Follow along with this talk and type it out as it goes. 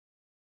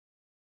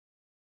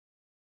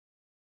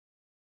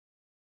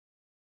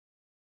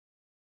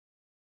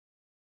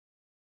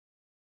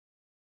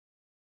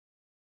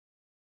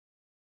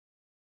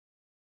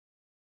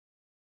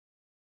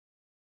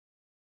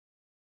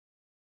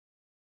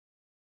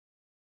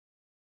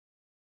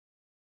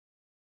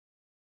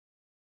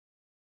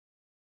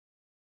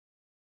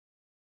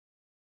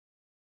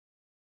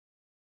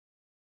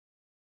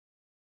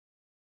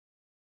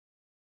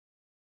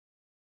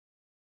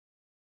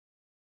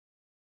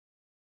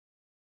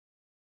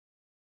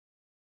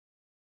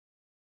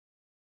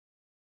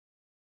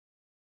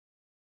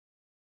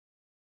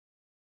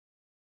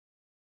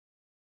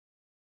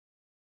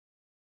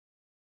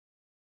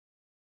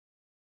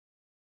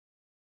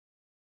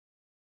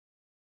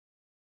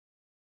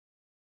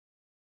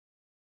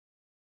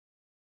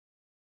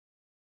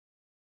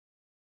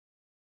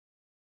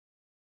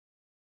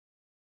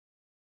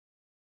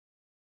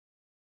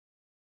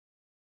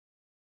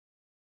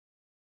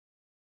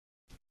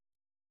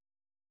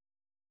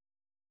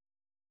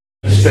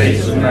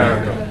States of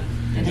America,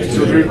 and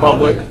to the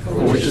republic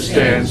for which it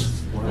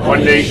stands,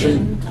 one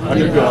nation,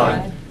 under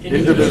God,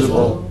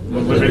 indivisible,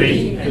 with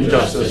liberty and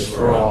justice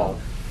for all.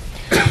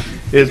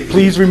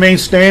 Please remain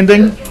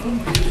standing.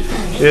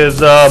 We're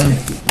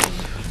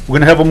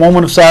going to have a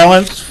moment of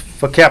silence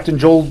for Captain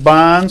Joel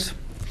Barnes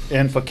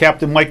and for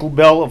Captain Michael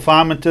Bell of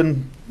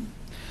Farmington,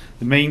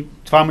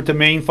 Farmington,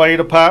 Maine Fire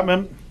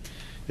Department.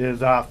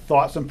 Our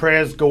thoughts and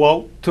prayers go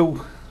out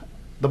to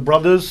the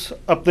brothers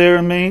up there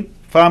in Maine,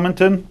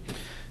 Farmington.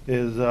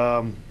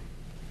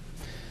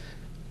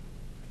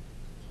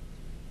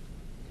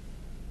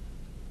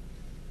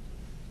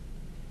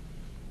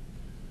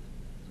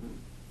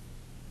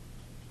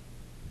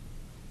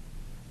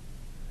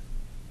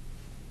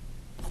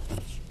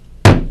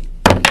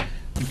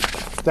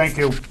 Thank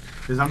you.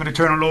 I'm going to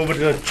turn it over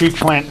to Chief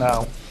Plant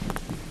now.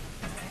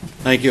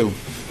 Thank you.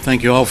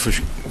 Thank you all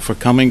for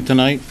coming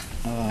tonight.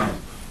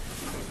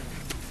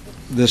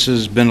 This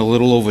has been a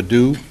little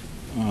overdue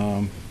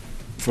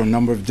for a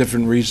number of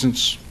different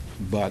reasons,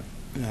 but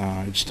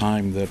it's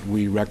time that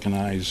we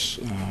recognize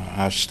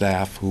our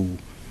staff who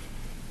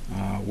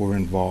were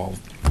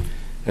involved.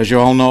 As you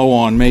all know,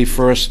 on May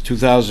 1st,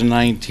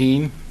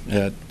 2019,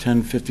 at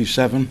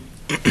 10:57,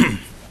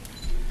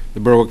 the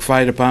Berwick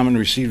Fire Department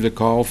received a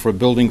call for a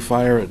building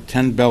fire at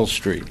 10 Bell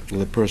Street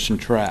with a person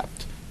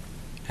trapped,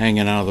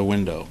 hanging out of the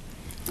window.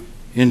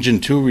 Engine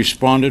 2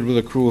 responded with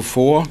a crew of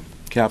 4,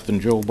 Captain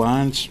Joe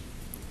Barnes,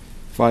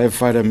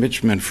 firefighter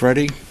Mitch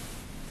Manfredi,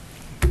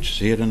 which is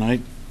here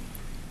tonight,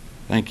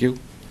 thank you,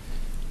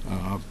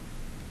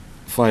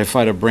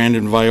 firefighter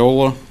Brandon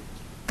Viola,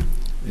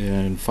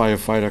 and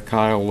firefighter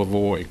Kyle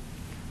Lavoy.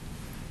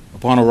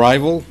 Upon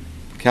arrival,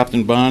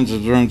 Captain Barnes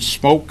observed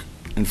smoke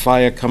and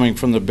fire coming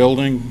from the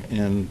building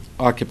and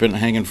occupant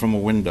hanging from a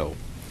window.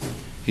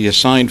 He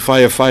assigned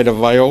firefighter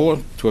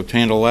Viola to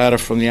obtain a ladder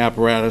from the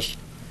apparatus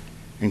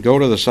and go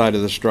to the side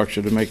of the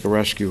structure to make a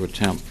rescue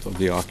attempt of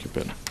the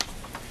occupant.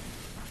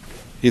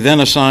 He then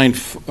assigned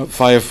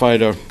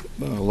firefighter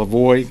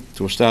Lavoy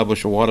to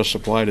establish a water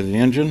supply to the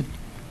engine.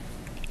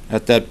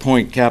 At that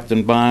point,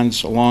 Captain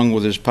Barnes, along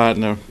with his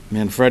partner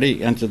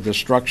Manfredi, entered the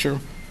structure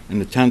in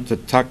an attempt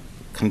to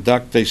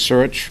conduct a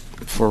search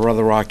for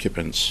other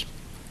occupants.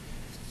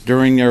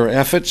 During their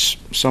efforts,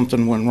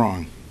 something went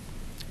wrong.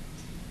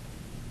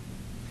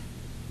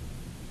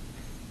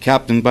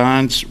 Captain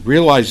Barnes,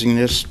 realizing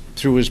this,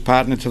 threw his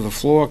partner to the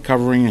floor,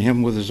 covering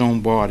him with his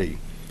own body.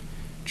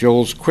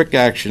 Joel's quick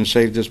action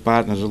saved his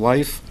partner's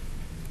life.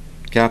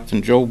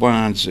 Captain Joe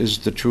Barnes is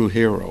the true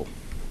hero.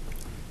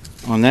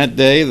 On that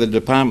day, the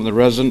department, the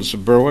residents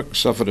of Berwick,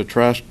 suffered a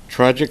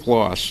tragic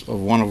loss of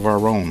one of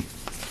our own.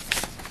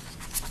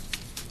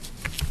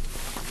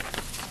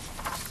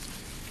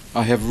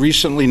 I have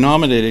recently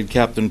nominated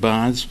Captain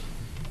Barnes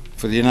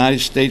for the United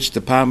States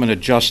Department of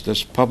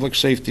Justice Public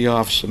Safety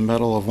Officer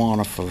Medal of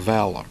Honor for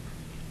valor.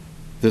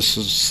 This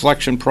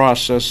selection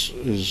process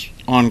is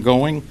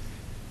ongoing,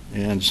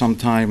 and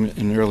sometime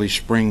in early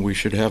spring we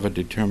should have a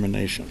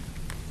determination.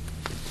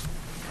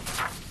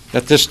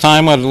 At this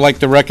time, I'd like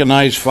to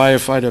recognize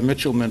firefighter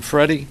Mitchell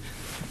Manfredi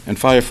and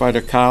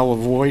firefighter Kyle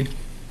Lavoy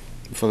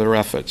for their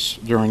efforts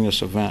during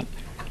this event.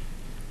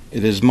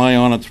 It is my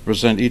honor to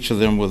present each of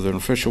them with an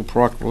official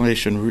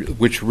proclamation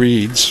which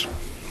reads,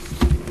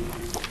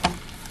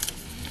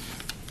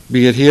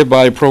 "Be it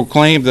hereby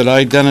proclaimed that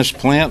I, Dennis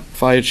Plant,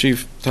 Fire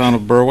Chief, Town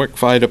of Berwick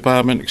Fire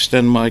Department,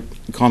 extend my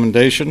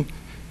commendation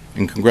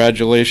and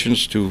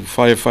congratulations to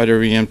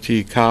firefighter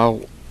EMT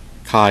Kyle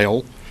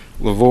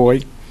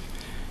Lavoy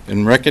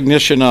in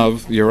recognition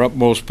of your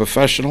utmost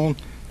professional,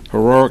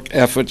 heroic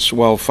efforts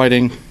while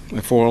fighting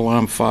a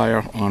 4-alarm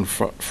fire on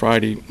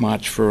Friday,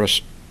 March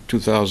 1st,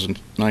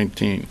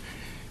 2019.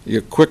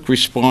 Your quick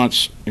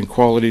response and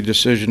quality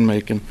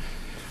decision-making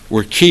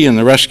were key in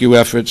the rescue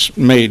efforts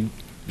made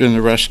in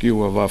the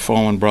rescue of our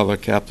fallen brother,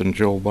 Captain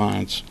Joel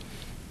Barnes.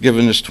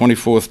 Given this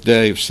 24th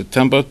day of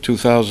September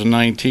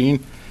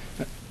 2019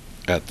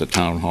 at the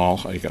Town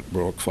Hall, I got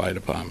Berwick Fire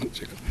Department.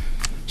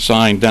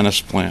 Signed,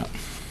 Dennis Plant.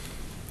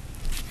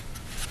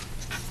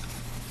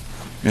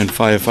 And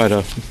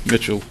firefighter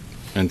Mitchell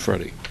and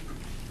Freddie.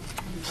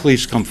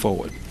 Please come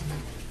forward.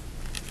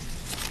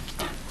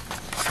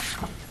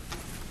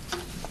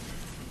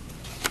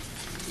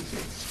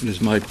 It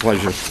is my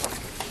pleasure.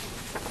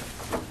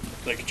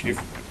 Thank you, Chief.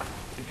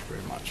 Thank you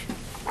very much.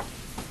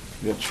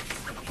 Mitch.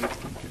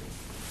 Thank you.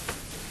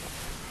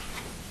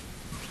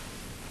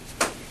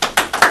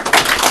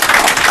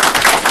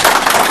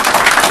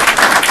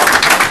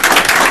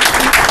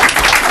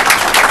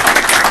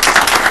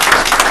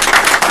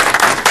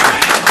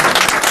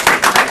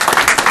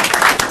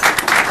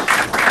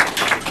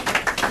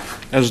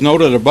 As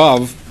noted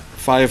above,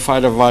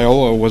 firefighter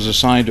Viola was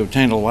assigned to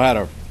obtain a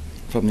ladder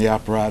from the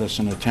apparatus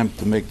in an attempt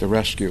to make the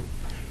rescue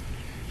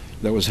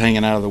that was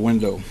hanging out of the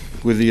window.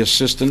 With the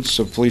assistance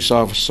of police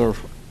officer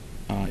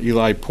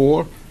Eli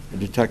Poore and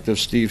Detective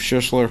Steve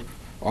Schisler,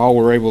 all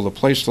were able to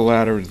place the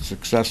ladder and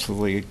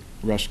successfully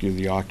rescue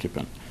the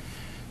occupant.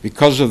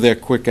 Because of their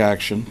quick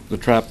action, the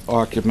trapped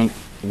occupant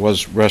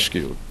was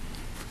rescued.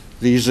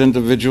 These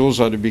individuals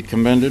are to be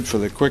commended for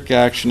their quick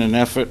action and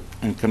effort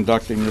in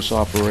conducting this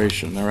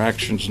operation. Their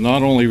actions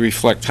not only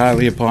reflect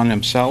highly upon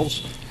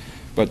themselves,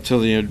 but to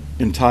the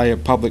entire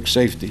public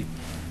safety,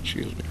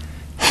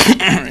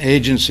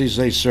 agencies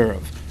they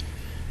serve.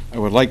 I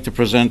would like to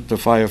present to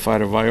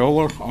Firefighter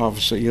Viola,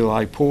 Officer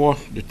Eli Poor,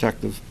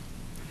 Detective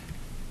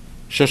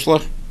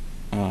Schisler,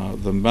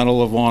 the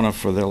Medal of Honor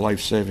for their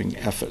life-saving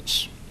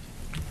efforts.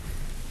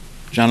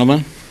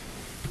 Gentlemen,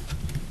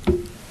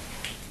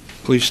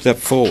 please step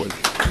forward.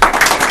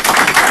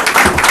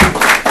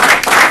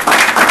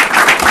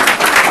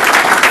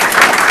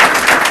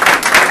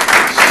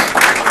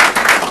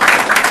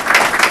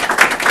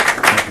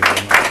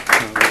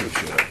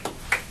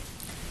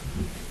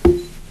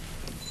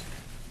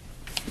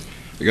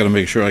 I got to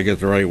make sure I get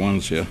the right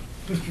ones here.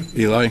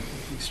 Eli?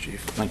 Thanks, Chief.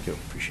 Thank you.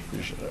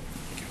 Appreciate it.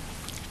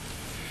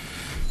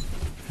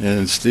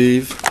 And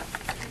Steve?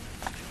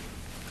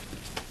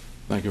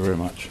 Thank you very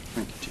much.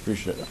 Thank you, Chief.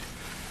 Appreciate it.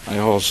 I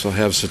also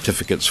have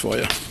certificates for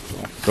you.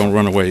 So don't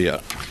run away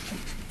yet.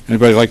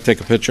 Anybody like to take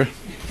a picture?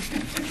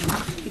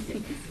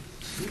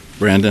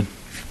 Brandon?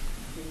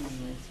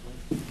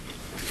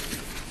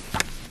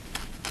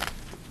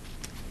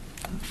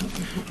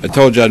 I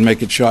told you I'd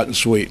make it short and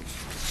sweet.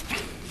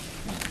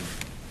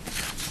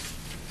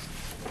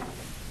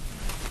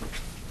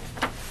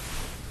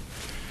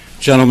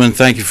 Gentlemen,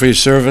 thank you for your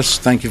service.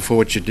 Thank you for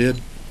what you did.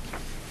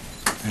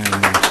 And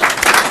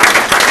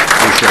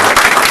appreciate it.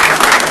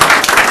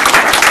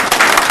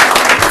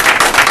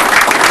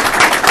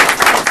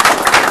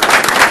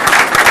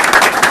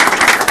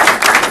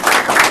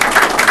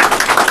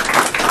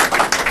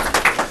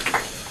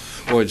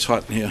 Boy, it's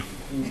hot in here.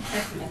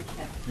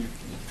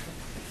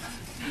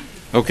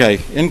 Okay,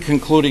 in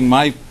concluding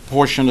my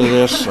portion of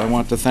this, I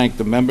want to thank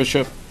the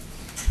membership,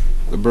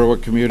 the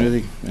Berwick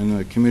community, and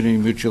the Community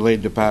Mutual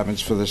Aid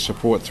departments for their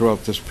support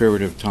throughout this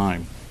period of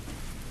time.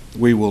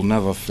 We will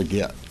never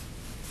forget.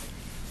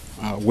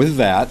 With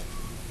that,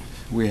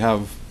 we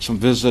have some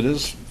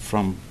visitors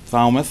from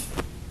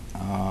Falmouth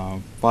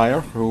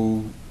Fire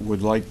who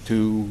would like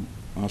to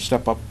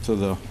step up to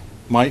the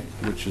mic,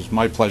 which is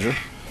my pleasure,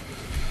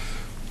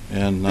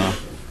 and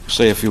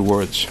say a few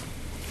words.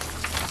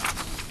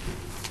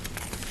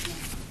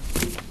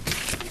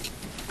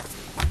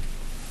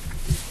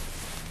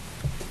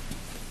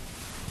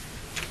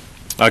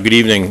 Good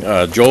evening.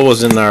 Joel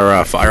was in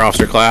our fire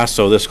officer class,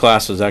 so this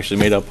class is actually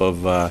made up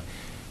of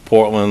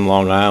Portland,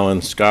 Long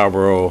Island,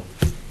 Scarborough,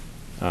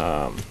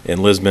 and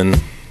Lisbon,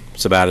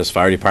 Sabatis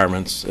fire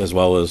departments, as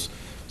well as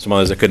some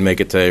others that couldn't make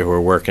it today who are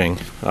working.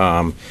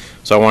 So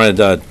I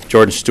wanted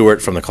Jordan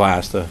Stewart from the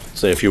class to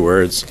say a few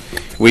words.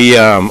 We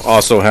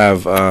also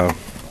have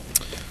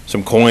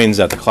some coins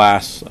at the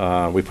class.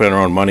 We put in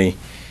our own money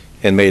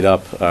and made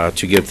up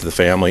to give to the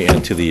family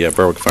and to the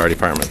Berwick Fire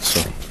Department.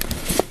 So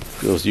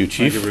goes to you,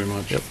 Chief. Thank you very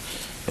much. Yep.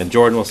 And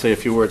Jordan will say a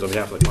few words on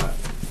behalf of the class.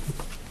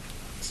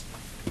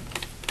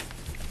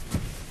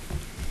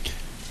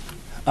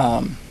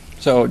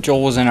 So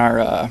Joel was in our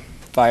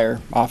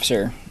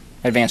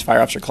advanced fire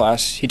officer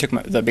class. He took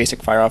the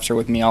basic fire officer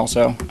with me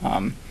also.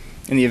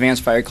 In the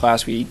advanced fire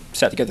class, we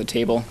sat together at the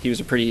table. He was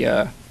a pretty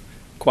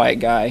quiet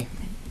guy.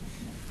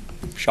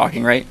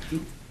 Shocking, right?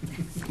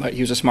 But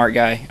he was a smart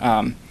guy. He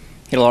had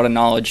a lot of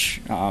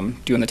knowledge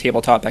doing the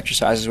tabletop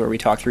exercises where we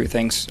talked through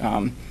things.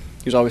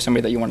 He was always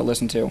somebody that you want to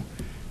listen to.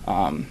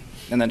 And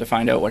then to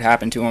find out what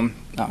happened to him,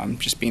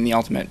 just being the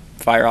ultimate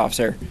fire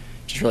officer,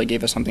 just really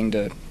gave us something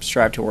to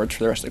strive towards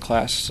for the rest of the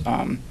class.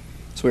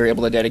 So we were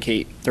able to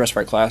dedicate the rest of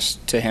our class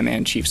to him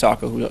and Chief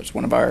Sacco, who was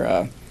one of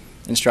our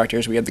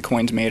instructors. We had the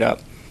coins made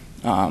up.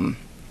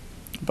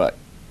 But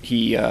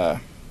he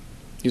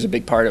was a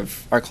big part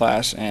of our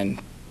class,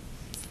 and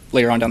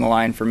later on down the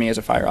line, for me as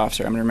a fire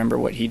officer, I'm going to remember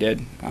what he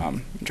did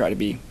and try to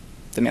be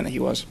the man that he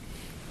was.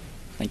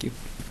 Thank you.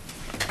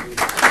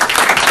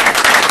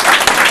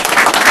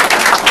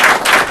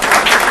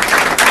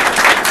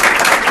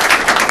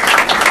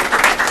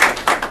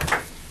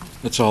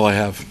 That's all I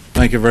have.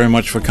 Thank you very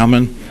much for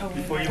coming.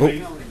 Before you Oh.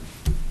 leave.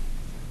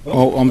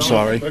 Oh, I'm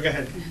sorry. Go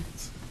ahead.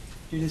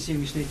 You didn't see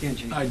me sneak in,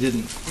 Chief. I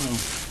didn't.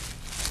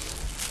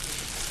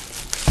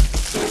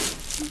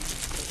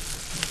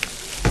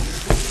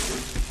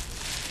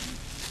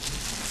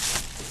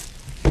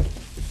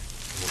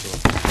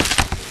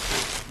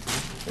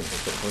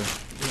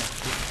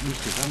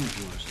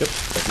 Yep.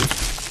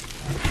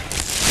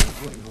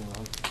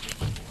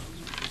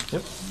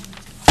 Yep.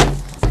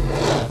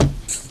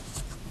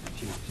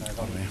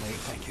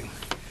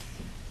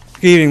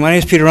 Good evening. My name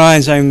is Peter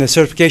Rhines. I'm the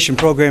Certification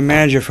Program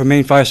Manager for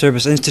Maine Fire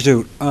Service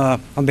Institute.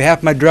 On behalf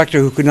of my director,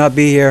 who could not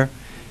be here,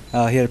 he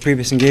had a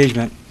previous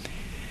engagement.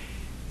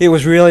 It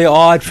was really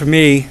odd for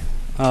me.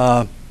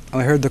 I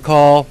heard the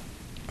call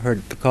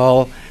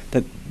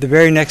that the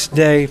very next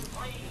day,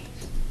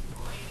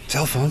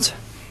 cell phones.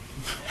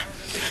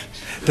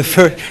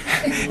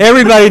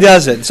 Everybody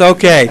does it. It's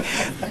okay.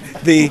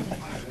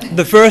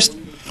 The first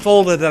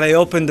folder that I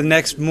opened the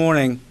next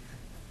morning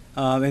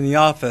in the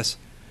office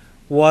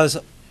was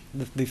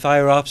the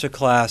fire officer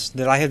class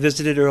that I had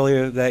visited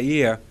earlier that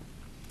year,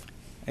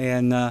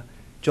 and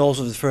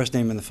Joel's was the first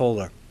name in the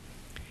folder.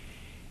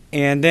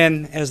 And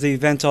then, as the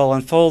events all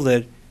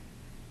unfolded,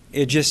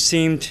 it just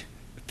seemed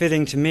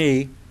fitting to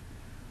me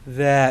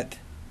that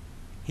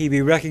he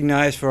be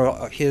recognized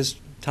for his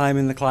time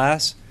in the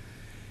class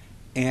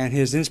and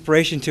his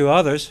inspiration to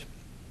others,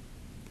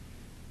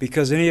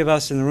 because any of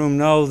us in the room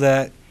know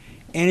that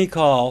any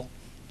call,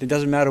 it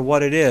doesn't matter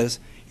what it is,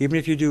 even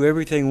if you do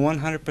everything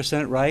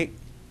 100%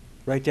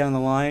 right down the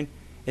line,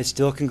 it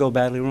still can go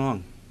badly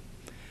wrong.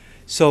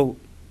 So,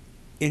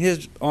 in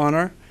his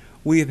honor,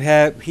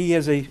 he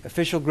is an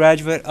official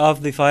graduate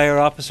of the Fire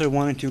Officer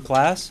 1 and 2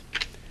 class.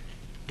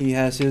 He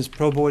has his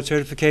Pro Board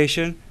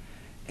certification,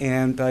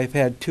 and I've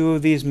had 2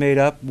 of these made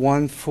up,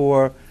 one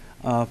for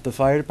the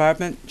fire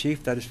department.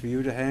 Chief, that is for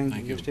you to hang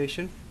in your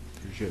station.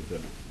 Appreciate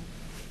that.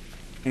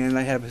 And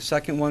I have a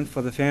second one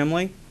for the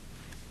family.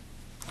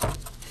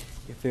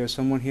 If there's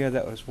someone here,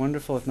 that was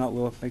wonderful. If not,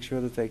 we'll make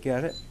sure that they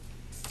get it.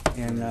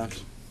 And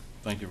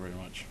Thank you very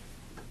much.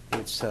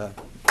 it's our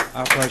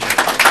pleasure.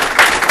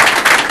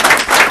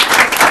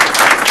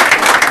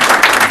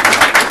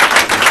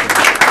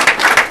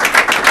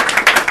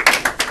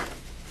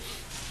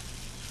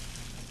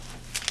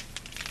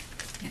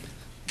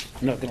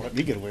 You're not going to let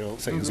me get away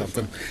without saying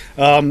something.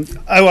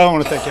 I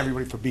want to thank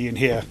everybody for being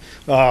here.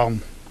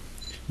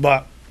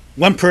 But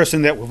one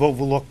person that we've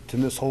overlooked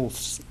in this whole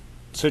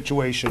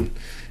situation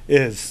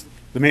is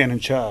the man in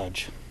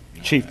charge,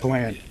 Chief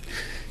Plant.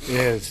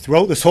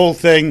 Throughout this whole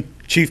thing,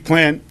 Chief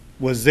Plant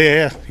was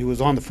there. He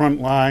was on the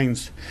front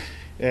lines.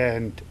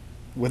 And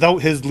without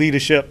his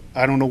leadership,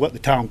 I don't know what the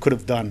town could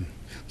have done.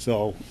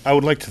 So I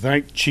would like to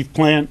thank Chief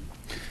Plant.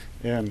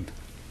 And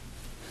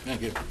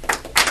Thank you.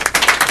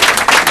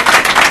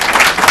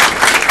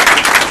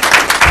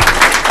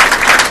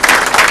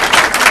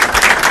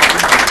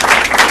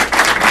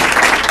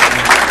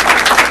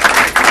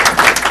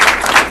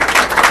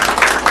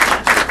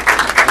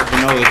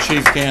 You know, the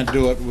chief can't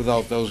do it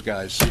without those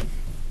guys.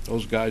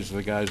 Those guys are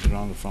the guys that are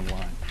on the front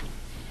line.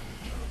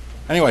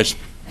 Anyways,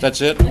 that's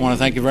it. I want to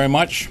thank you very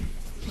much,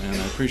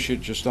 and I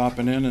appreciate you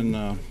stopping in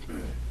and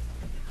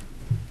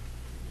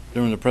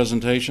during the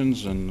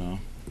presentations, and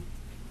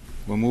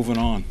we're moving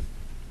on.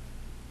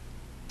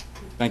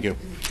 Thank you.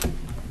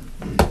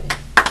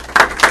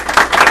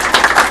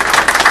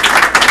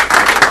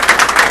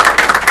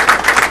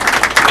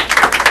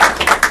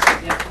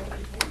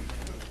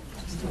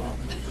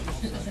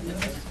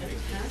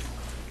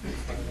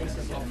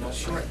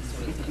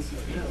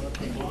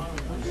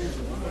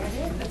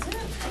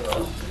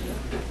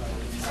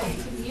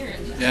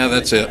 Yeah,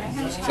 that's it.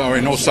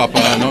 Sorry, no supper,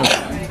 no.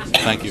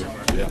 Thank you.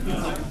 Yeah.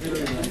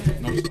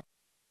 No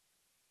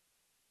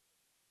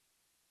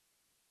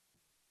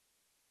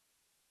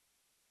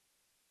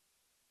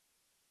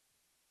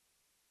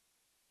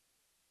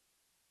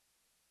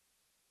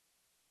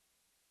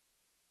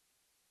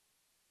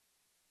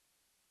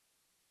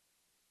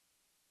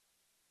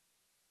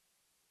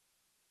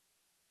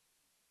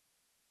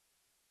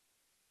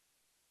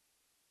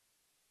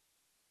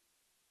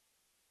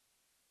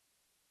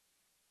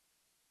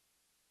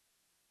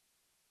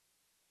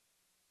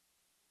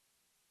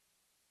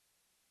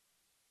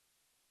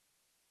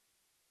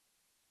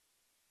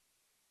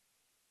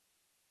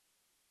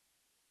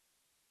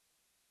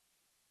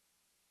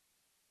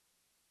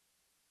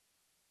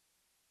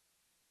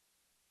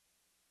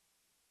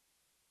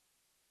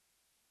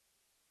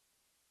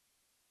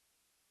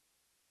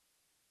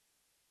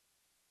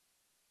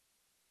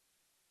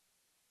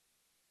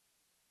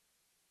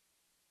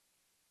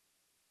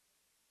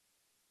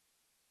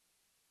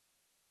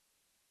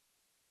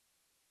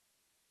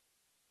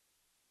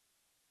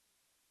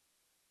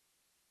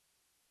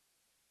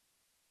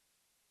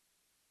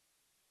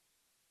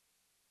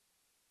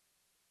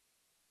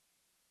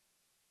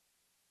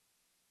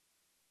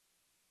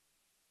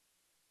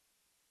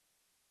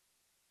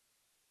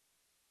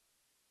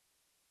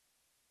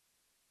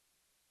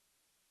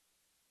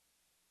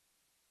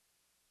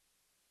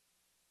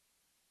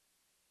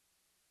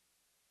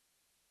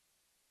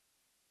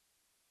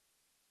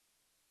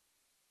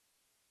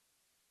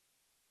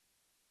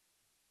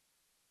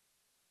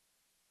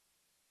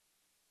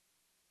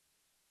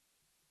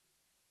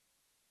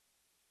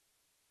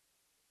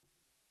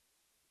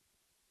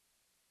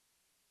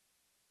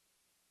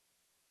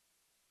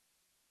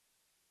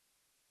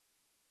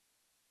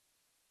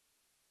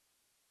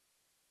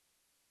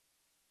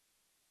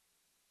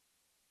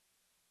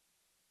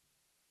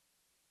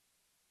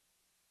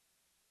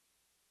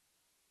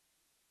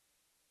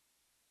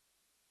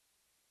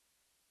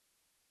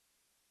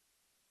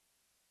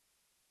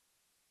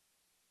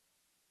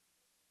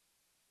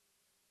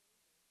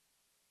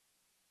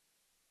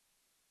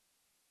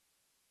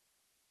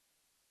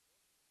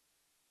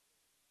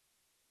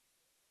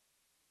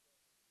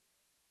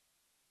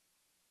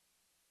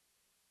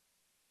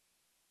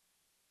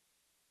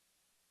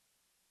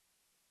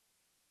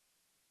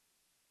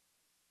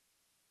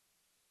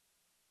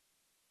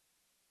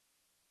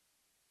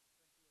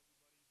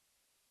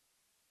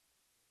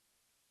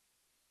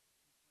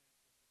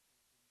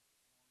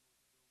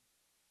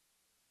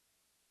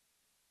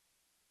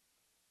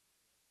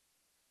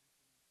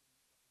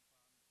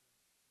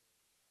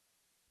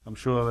I'm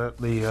sure that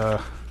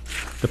the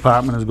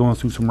department is going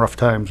through some rough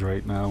times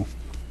right now.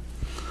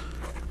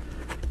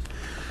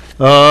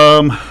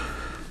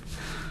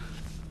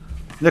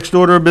 Next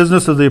order of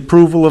business is the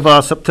approval of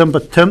our September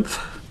 10th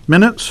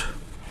minutes.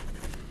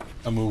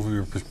 I move we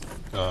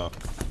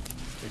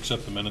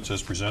accept the minutes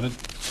as presented.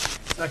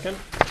 Second?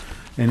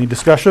 Any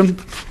discussion?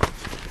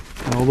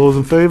 All those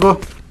in favor?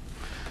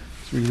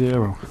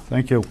 3-0.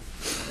 Thank you.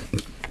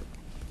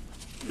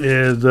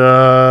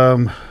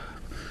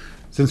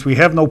 Since we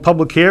have no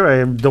public here,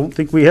 I don't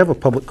think we have a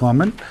public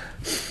comment.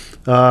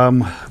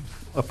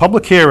 A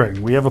public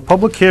hearing. We have a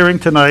public hearing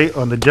tonight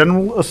on the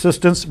general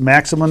assistance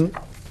maximum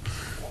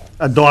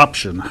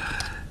adoption.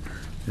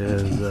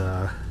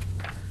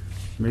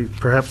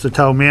 Perhaps the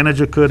town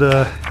manager could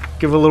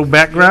give a little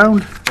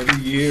background.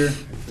 Every year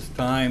at this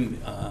time,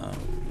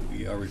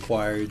 we are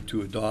required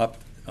to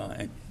adopt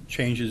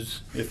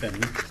changes, if any.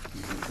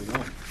 We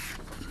don't.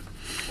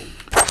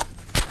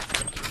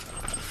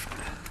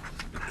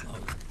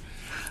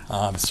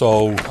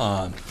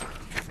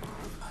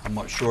 I'm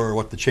not sure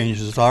what the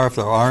changes are, if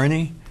there are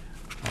any,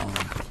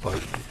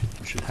 but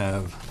we should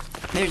have.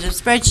 There's a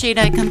spreadsheet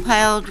I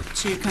compiled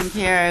to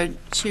compare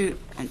to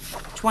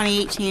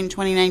 2018,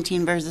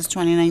 2019 versus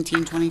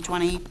 2019,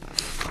 2020.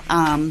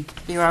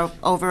 The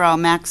overall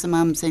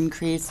maximums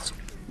increased.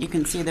 You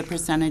can see the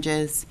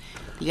percentages.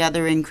 The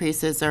other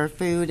increases are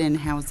food and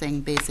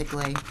housing,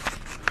 basically.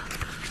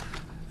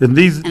 And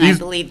I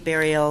believe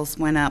burials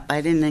went up.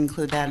 I didn't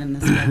include that in the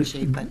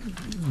spreadsheet, but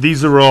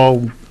these are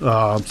all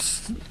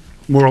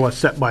more or less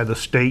set by the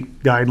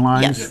state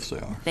guidelines. yes, they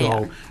are. they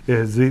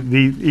are. So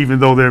even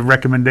though they're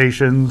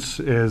recommendations,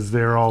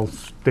 they're all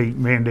state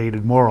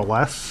mandated more or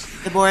less.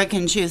 The board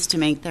can choose to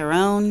make their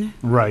own,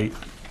 Right.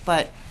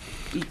 but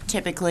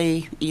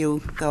typically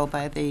you go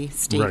by the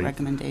state Right.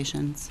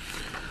 recommendations.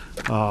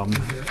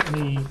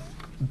 Any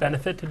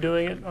benefit to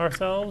doing it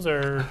ourselves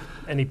or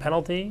any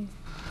penalty?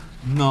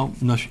 No,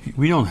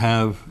 we don't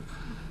have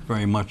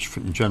very much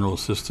for general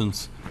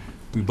assistance.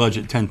 We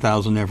budget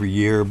 $10,000 every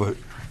year, but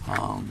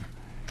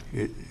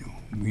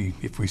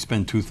if we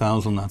spend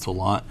 $2,000, that's a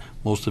lot.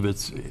 Most of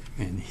it's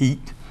in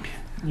heat,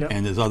 Yep.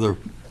 and there's other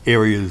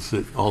areas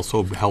that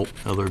also help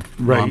other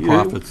Right.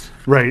 nonprofits.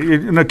 Right,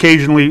 and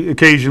occasionally,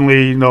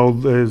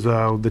 there's,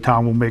 the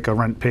town will make a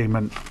rent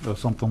payment or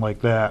something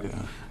like that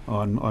Yeah.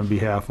 on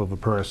behalf of a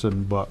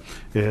person, but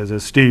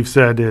as Steve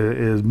said,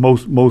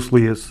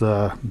 mostly it's,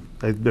 I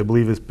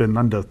believe it's been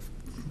under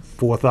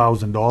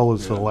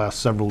 $4,000 for the last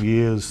several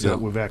years Yeah.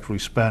 that we've actually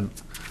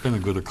spent. It's been a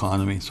good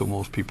economy, so a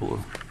lot of people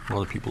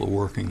are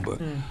working, but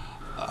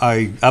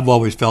I've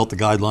always felt the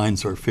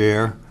guidelines are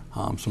fair.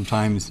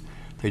 Sometimes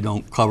they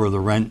don't cover the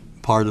rent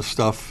part of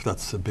stuff.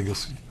 That's the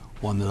biggest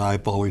one that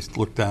I've always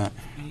looked at,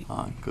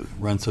 'cause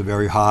rents are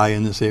very high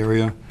in this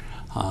area,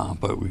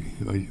 but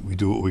we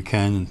do what we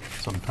can, and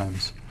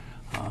sometimes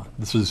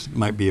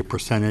might be a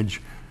percentage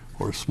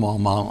or a small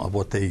amount of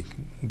what they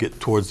get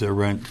towards their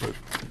rent, but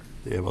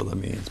they have other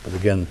means. But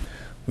again,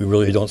 we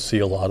really don't see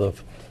a lot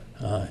of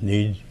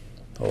need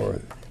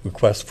or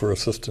requests for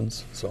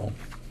assistance, so,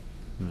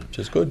 which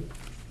is good.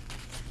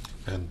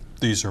 And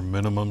these are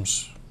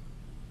minimums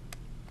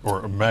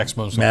or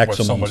maximums of what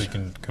Maximums. somebody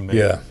can make?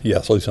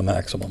 Yeah, so these are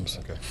maximums.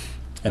 Okay.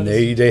 And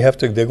they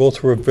they go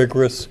through a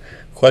vigorous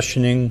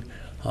questioning,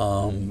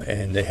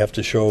 and they have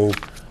to show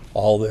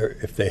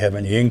if they have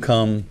any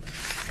income,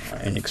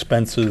 any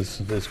expenses.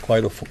 There's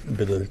quite a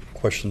bit of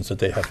questions that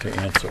they have to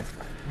answer.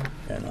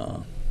 And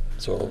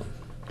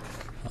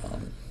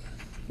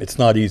it's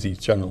not easy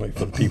generally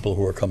for the people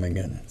who are coming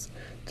in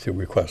to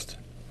request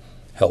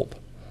help,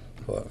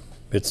 but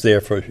it's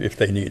there for if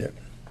they need it.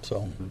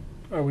 So,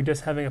 Are we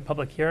just having a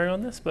public hearing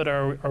on this, but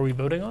are we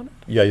voting on it?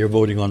 yeah, you're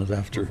voting on it We're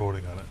after.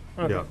 voting on it.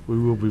 Okay. Yeah, we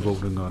will be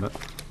voting on it.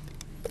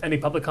 Any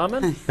public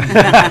comment?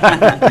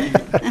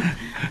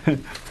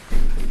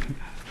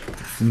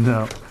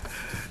 No.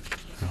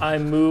 I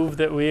move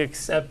that we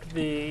accept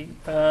the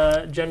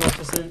general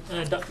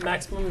assistance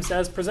maximums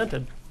as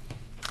presented.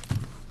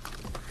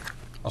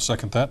 I'll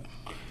second that.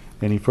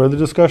 Any further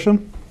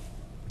discussion?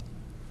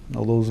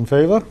 All those in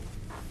favor?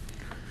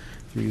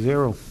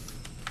 3-0.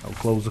 I'll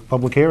close the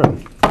public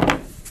hearing.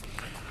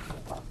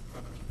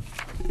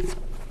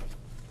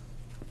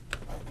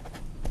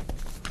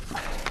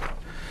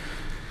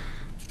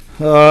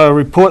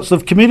 Reports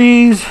of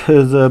committees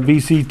is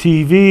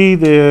BCTV.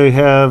 They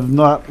have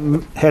not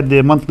had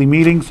their monthly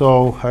meeting,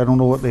 so I don't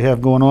know what they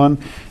have going on.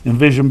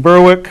 Envision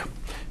Berwick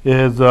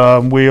is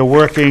we are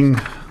working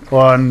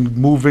on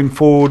moving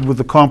forward with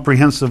the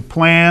comprehensive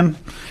plan.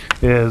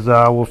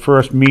 Our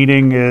first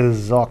meeting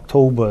is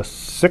October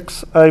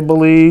 6th, I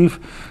believe,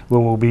 where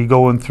we'll be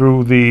going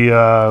through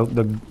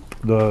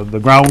the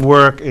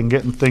groundwork and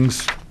getting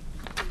things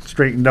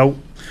straightened out.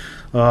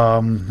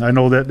 I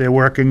know that they're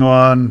working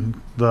on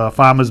the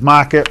farmers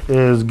market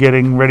is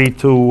getting ready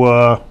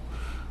to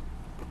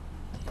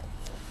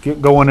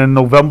get going in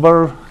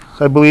November,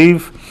 I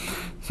believe.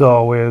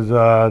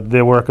 So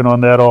they're working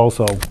on that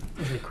also.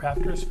 Is the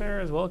Crafters Fair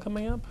as well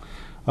coming up?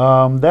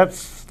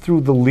 That's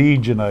through the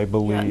Legion, I Yeah,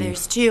 believe.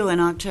 there's two in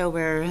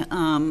October,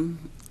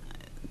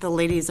 the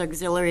Ladies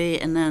Auxiliary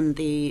and then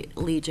the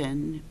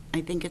Legion.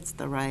 I think it's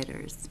the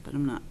Riders, but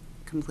I'm not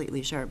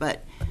completely sure.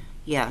 But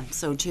yeah,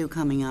 so two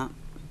coming up.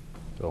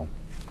 So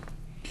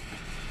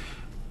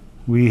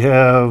we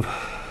have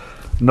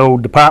no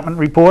department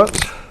reports,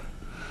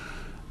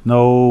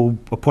 no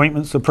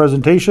appointments or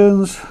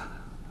presentations.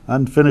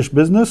 Unfinished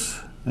business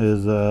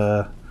is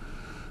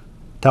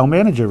town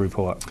manager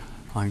report.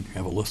 I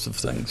have a list of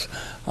things.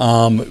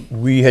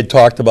 We had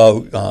talked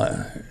about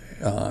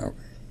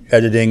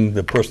editing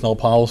the personnel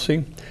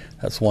policy.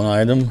 That's one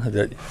item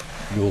that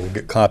you'll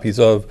get copies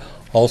of.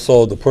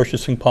 Also, the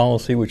purchasing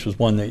policy, which was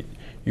one that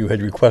you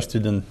had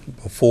requested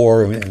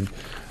before, and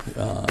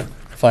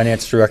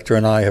finance director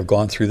and I have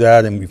gone through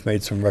that, and we've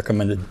made some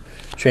recommended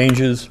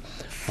changes.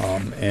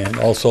 And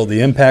also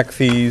the impact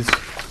fees,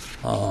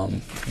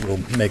 we'll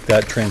make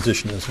that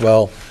transition as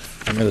well.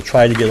 I'm going to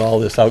try to get all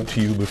this out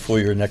to you before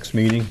your next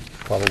meeting,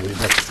 probably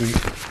next week.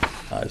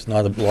 It's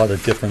not a lot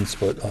of difference,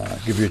 but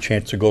give you a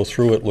chance to go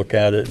through it, look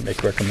at it, and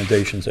make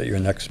recommendations at your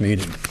next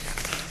meeting.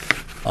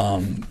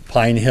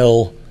 Pine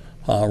Hill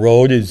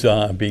Road is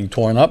being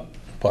torn up,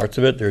 parts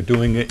of it. They're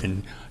doing it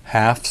in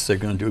halves. They're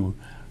going to do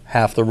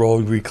half the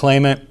road,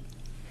 reclaim it,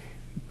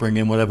 bring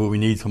in whatever we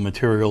need for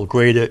material,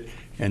 grade it,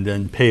 and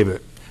then pave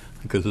it,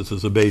 because this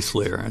is a base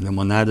layer. And then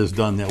when that is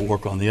done, they'll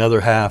work on the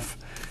other half.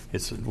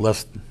 It's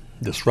less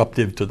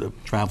disruptive to the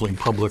traveling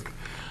public.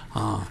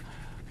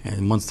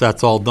 And once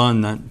that's all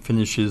done, that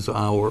finishes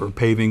our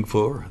paving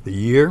for the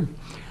year.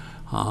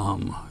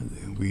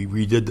 We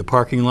redid the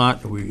parking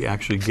lot. We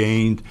actually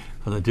gained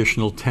an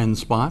additional 10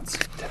 spots.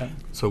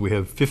 So we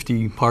have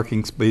 50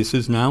 parking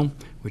spaces now,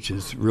 which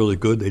is really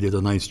good. They did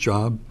a nice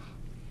job.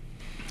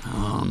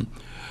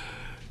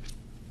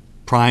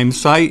 Prime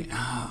site,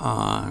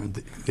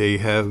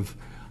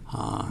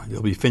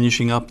 they'll be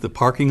finishing up the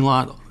parking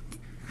lot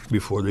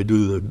before they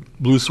do the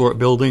Blue Sort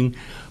building.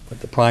 But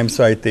the Prime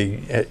site,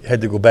 they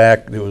had to go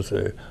back. There was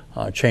a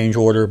change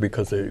order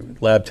because the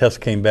lab tests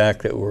came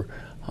back that were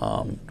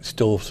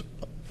still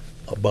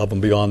above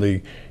and beyond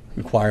the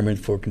requirement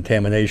for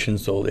contamination,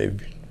 so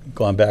they've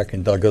gone back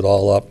and dug it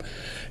all up.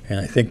 And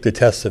I think the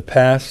tests have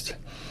passed,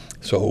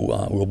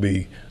 so we'll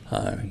be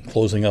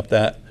closing up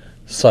that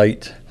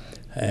site.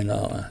 And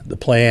the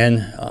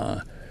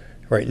plan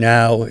right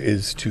now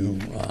is to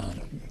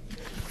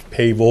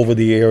pave over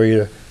the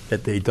area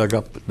that they dug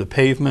up the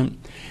pavement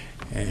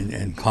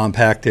and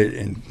compact it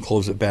and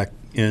close it back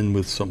in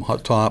with some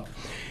hot top.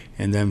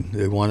 And then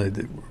they wanted,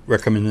 the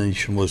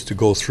recommendation was to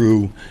go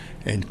through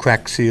and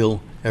crack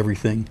seal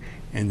everything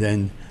and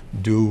then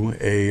do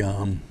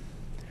a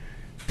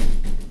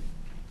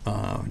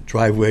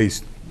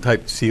driveways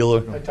type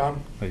sealer. Hi,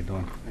 Tom. How you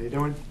doing? How you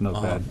doing?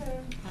 Not bad.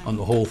 On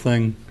the whole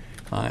thing,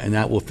 and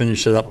that will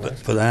finish it up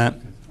for that.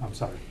 I'm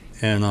sorry.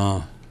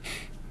 And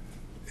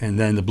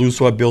then the Blue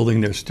Sword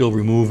building, they're still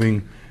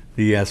removing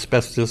the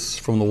asbestos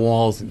from the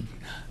walls,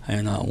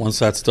 and once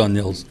that's done,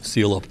 they'll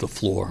seal up the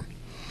floor.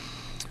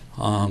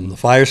 The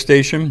fire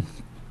station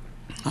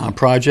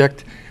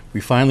project,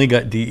 we finally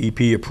got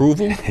DEP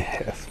approval.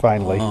 Yes,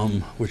 finally.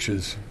 Which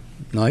is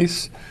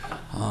nice,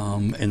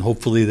 and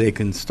hopefully they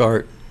can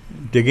start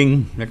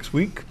digging next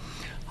week.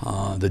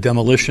 The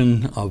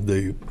demolition of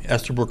the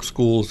Estherbrook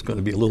School is going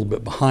to be a little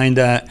bit behind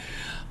that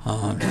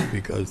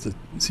because the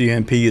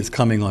CMP is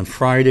coming on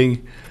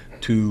Friday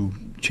to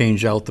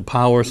change out the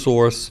power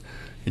source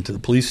into the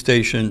police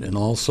station, and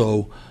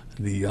also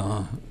the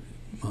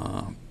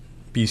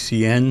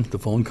BCN, the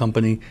phone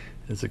company,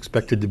 is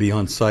expected to be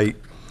on site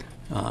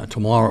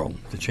tomorrow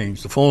to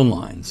change the phone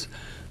lines.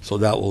 So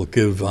that will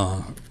give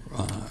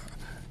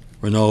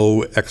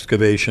Renault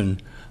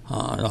Excavation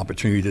an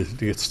opportunity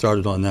to get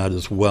started on that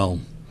as well.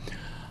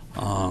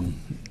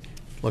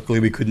 Luckily,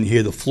 we couldn't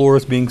hear the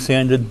floors being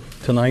sanded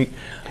tonight.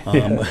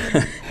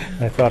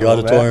 The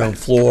auditorium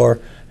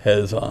floor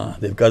has,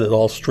 they've got it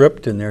all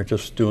stripped and they're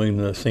just doing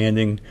the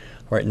sanding.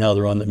 Right now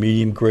they're on the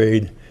medium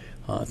grade.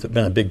 It's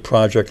been a big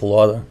project, a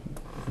lot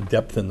of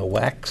depth in the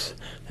wax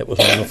that was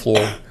on the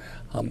floor,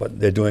 but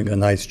they're doing a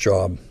nice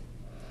job.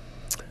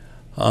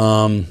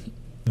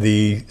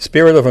 The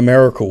Spirit of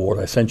America Award,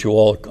 I sent you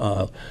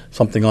all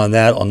something on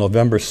that. On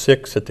November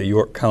 6th at the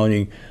York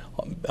County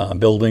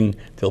building,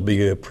 there'll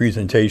be a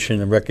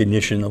presentation and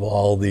recognition of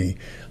all the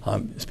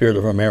Spirit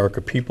of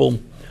America people.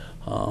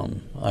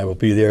 I will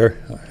be there.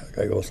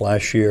 I was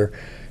last year,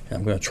 and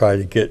I'm going to try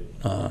to get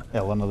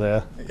Eleanor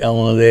there.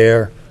 Eleanor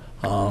there.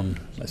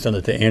 I sent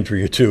it to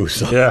Andrea too,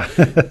 so Yeah.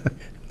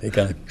 they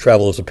kind of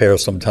travel as a pair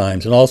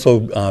sometimes. And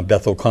also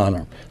Beth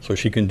O'Connor, so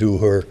she can do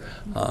her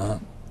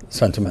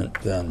sentiment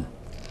then.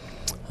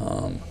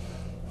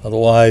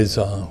 Otherwise,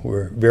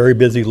 we're very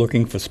busy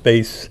looking for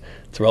space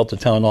throughout the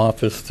town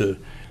office. The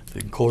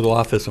code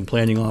office and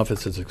planning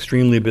office is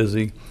extremely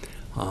busy.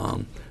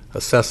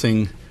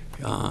 Assessing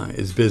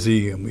is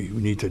busy, and we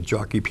need to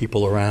jockey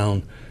people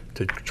around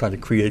to try to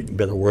create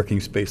better working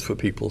space for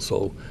people.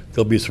 So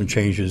there'll be some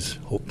changes,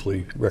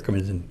 hopefully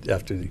recommended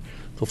after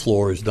the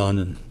floor is done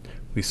and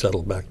we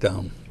settle back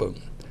down. But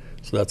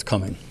So that's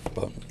coming,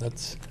 but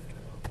that's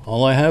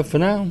all I have for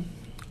now.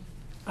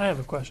 I have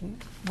a question.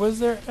 Was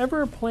there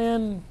ever a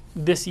plan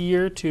this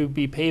year to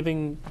be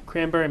paving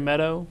Cranberry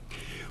Meadow?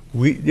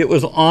 It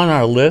was on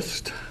our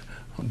list,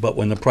 but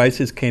when the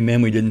prices came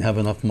in, we didn't have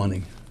enough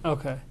money.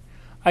 Okay.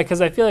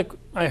 Because I feel like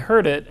I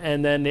heard it,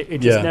 and then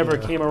it just Yeah. never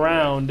came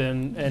around,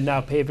 and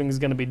now paving is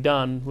going to be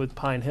done with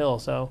Pine Hill.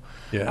 So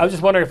Yeah. I was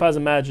just wondering if I was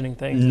imagining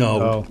things.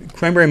 No,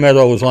 Cranberry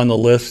Meadow was on the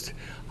list,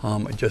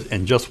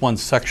 just one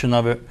section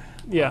of it.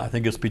 Yeah. I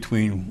think it's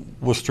between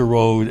Worcester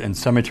Road and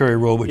Cemetery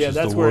Road, which Yeah, is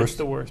that's the where worst. it's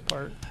the worst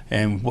part.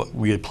 And what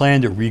we had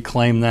planned to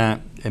reclaim that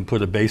and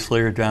put a base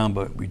layer down,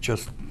 but we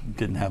just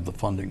didn't have the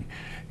funding.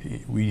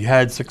 We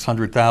had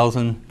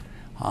 600,000.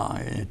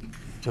 It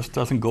just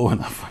doesn't go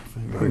enough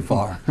very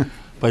far.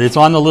 But it's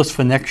on the list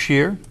for next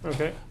year,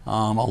 Okay.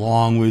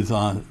 along with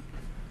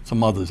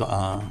some others.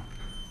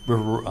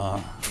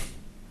 River,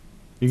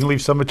 You can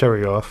leave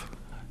cemetery off.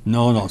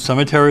 no,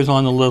 Cemetery's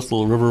on the list.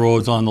 Little River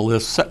Road's on the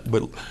list.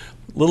 But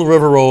Little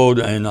River Road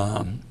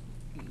and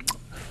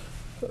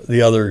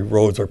the other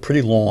roads are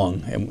pretty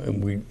long,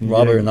 and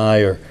Robert and I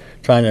are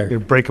trying to You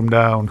break them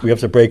down. We have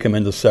to break them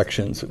into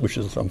sections, which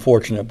is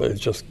unfortunate, but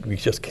we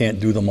just can't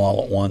do them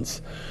all at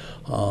once.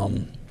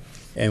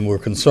 And we're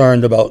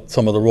concerned about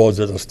some of the roads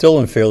that are still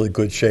in fairly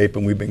good shape,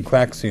 and we've been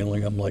crack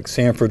sealing them, like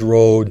Sanford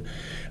Road,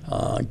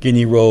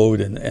 Guinea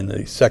Road, and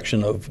the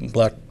section of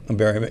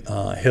Blackberry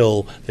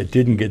Hill that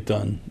didn't get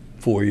done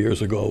 4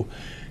 years ago.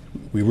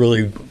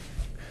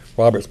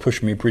 Robert's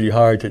pushed me pretty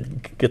hard to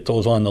get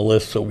those on the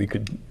list so we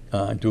could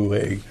do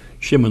a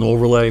shim and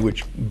overlay,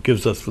 which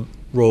gives us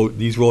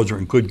these roads are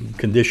in good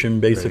condition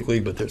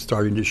basically, but they're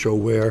starting to show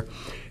wear,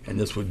 and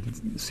this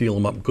would seal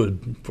them up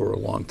good for a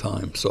long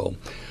time. So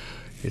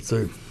it's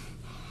a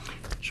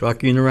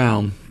shocking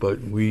around,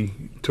 but we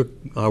took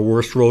our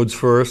worst roads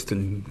first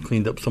and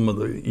cleaned up some of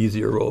the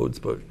easier roads,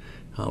 but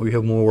we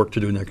have more work to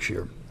do next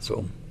year.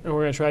 So. And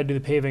we're going to try to do the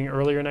paving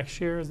earlier next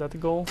year. Is that the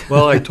goal?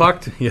 Well, I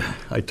talked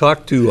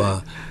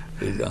to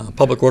the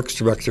Public Works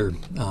Director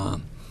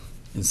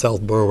in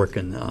South Berwick,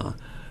 and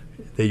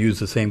they use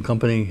the same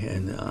company,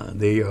 and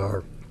they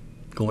have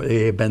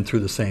been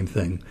through the same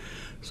thing.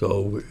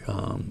 So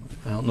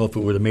I don't know if it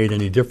would have made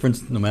any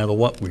difference no matter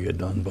what we had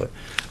done, but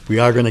we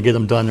are going to get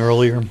them done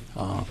earlier.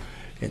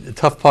 And the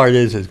tough part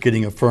is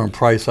getting a firm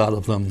price out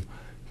of them,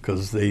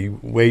 because they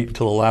wait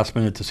until the last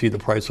minute to see the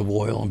price of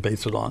oil and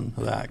base it on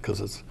that.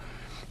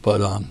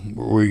 But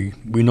we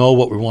know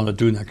what we want to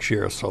do next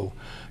year, so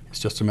it's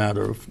just a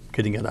matter of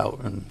getting it out,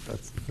 and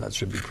that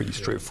should be pretty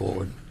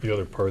straightforward. The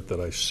other part that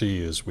I see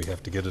is we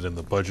have to get it in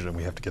the budget, and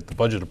we have to get the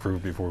budget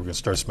approved before we're going to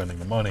start spending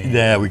the money.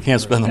 Yeah, we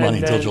can't spend the money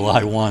And until then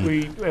July 1.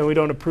 We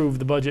don't approve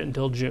the budget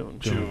until June.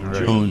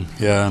 June,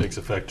 yeah. Takes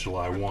effect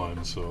July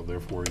 1, so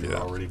therefore you're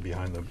already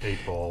behind the 8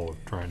 ball of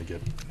trying to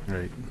get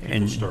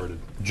people started.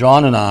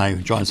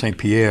 John St.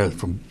 Pierre,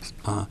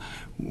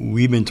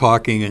 we've been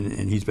talking,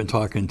 and he's been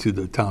talking to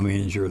the town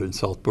manager in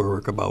South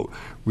Berwick about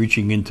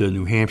reaching into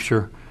New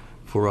Hampshire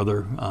for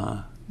other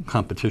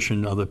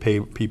competition, other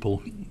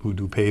people who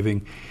do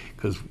paving,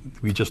 because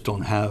we just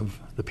don't have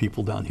the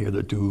people down here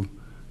that do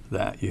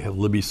that. You have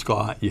Libby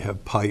Scott, you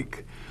have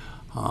Pike,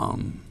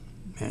 and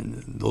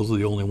those are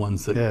the only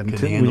ones that can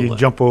handle it. When you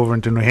jump over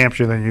into New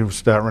Hampshire, then you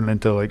start running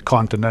into like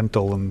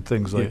Continental and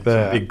things like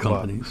that. Big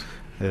companies.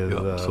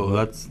 So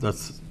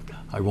that's.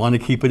 I want to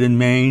keep it in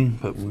Maine,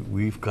 but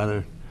we've got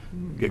to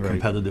get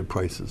competitive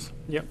prices.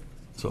 Yep.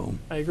 So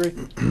I agree.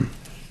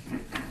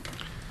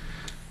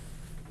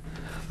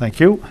 Thank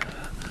you.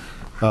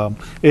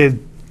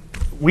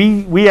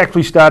 We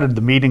actually started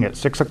the meeting at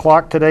 6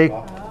 o'clock today.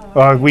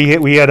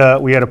 We had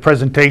a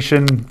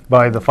presentation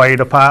by the fire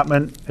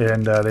department,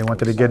 and they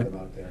wanted to get it.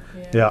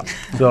 Yeah.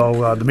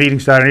 So the meeting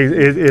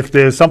started. If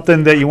there's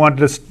something that you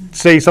wanted to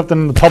say,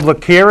 something in the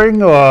public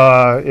hearing,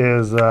 or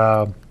is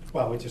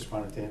well, we just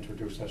wanted to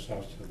introduce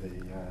ourselves to the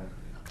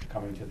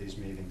coming to these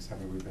meetings. I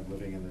mean, we've been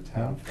living in the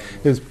town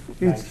for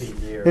almost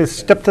 19 years.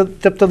 Step to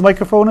the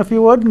microphone if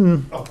you would,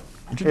 and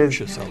introduce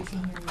yourself.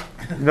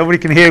 Nobody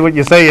can hear what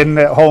you're saying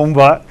at home,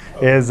 but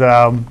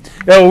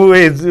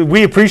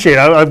we appreciate it.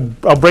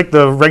 I'll break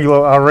our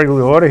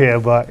regular order here,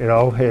 but we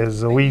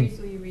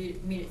usually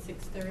meet at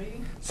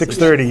 6:30.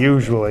 6:30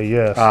 usually,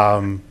 yes.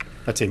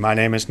 Let's see. My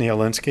name is Neil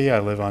Linsky. I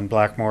live on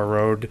Blackmore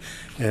Road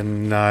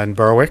in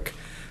Berwick.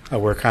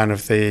 We're kind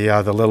of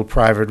the little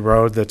private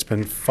road that's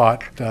been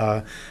fought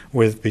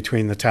with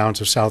between the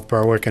towns of South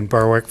Berwick and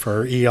Berwick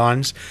for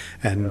eons,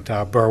 and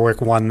Berwick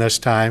won this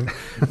time.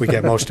 We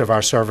get most of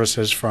our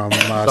services from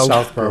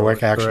South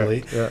Berwick,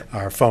 actually. Yeah.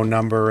 Our phone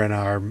number and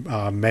our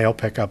mail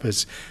pickup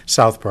is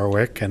South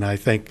Berwick, and I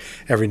think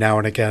every now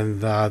and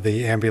again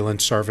the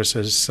ambulance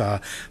services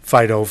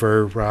fight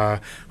over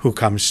who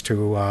comes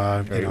to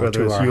Whether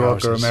to it's our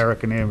York or houses.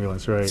 American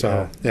Ambulance, right?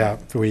 So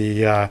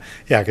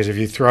because if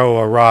you throw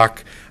a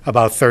rock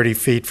about 30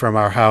 feet from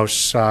our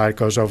house, it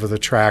goes over the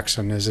tracks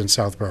and is in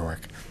South Berwick.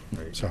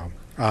 So,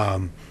 I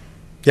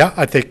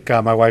think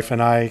my wife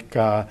and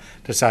I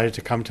decided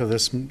to come to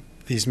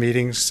these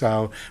meetings.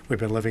 We've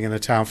been living in the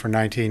town for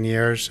 19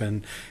 years,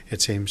 and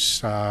it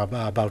seems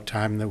about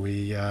time that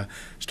we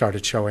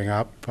started showing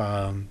up.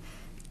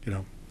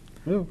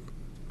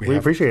 We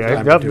appreciate it.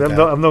 time to do that.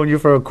 I've known you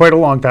for quite a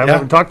long time. I Yeah.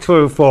 haven't talked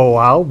to you for a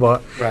while,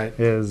 but Right.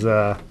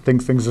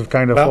 things have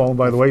kind of Well, fallen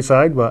by the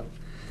wayside. But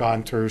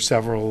Gone through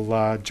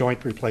several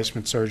joint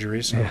replacement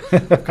surgeries, so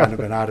I've kind of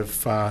been out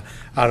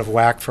of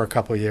whack for a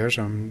couple of years.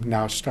 I'm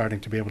now starting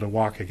to be able to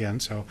walk again,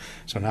 so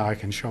now I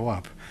can show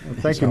up.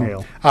 thank you,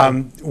 Neil.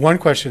 One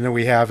question that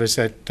we have is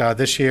that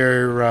this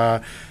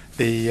year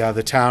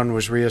the town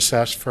was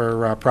reassessed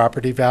for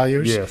property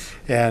values. Yes.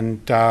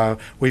 And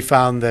we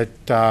found that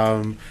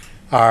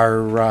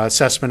our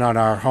assessment on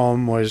our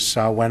home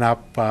went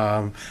up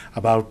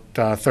about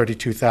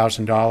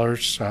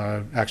 $32,000,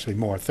 actually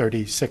more,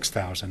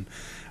 $36,000.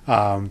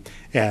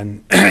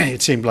 And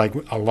it seemed like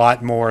a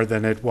lot more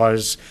than it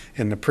was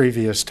in the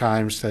previous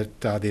times that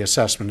the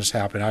assessment has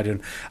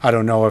happened. I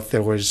don't know if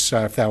that was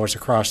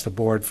across the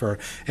board for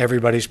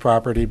everybody's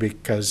property,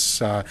 because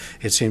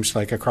it seems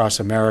like across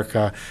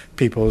America,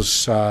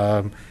 people's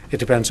it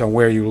depends on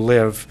where you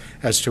live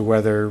as to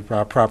whether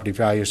property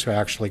values have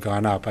actually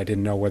gone up. I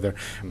didn't know whether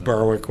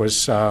Berwick was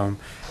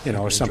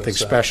something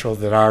special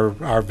that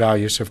our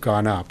values have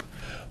gone up.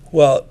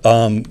 Well,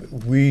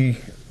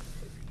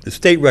 the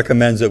state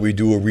recommends that we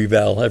do a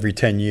reval every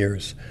 10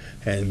 years,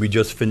 and we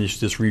just finished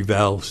this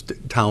reval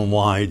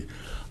town-wide,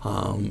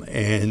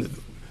 and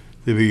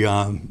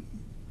the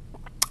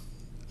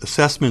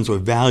assessments or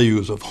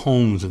values of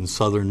homes in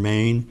southern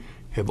Maine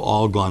have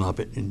all gone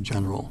up in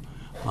general.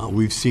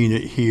 We've seen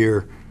it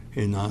here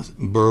in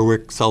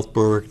Berwick, South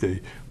Berwick. You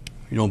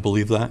don't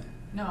believe that?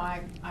 No, I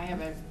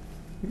have a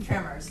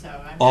tremor, so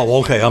I'm. Oh,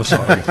 okay, I'm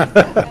sorry.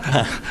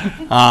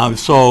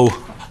 So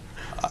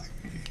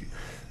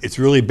it's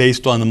really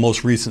based on the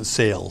most recent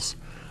sales,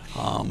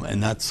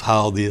 and that's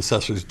how the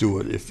assessors do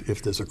it.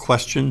 If there's a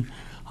question,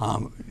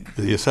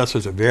 the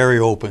assessors are very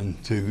open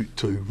to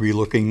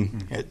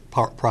relooking at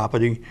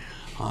property.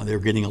 They're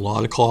getting a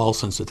lot of calls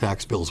since the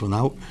tax bills went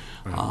out.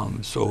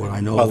 So I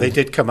know. Well, they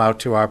did come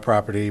out to our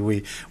property.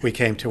 We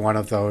came to one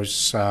of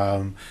those,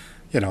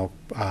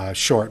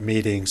 short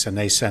meetings, and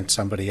they sent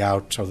somebody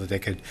out so that they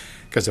could,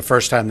 because the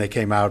first time they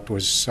came out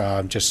was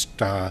just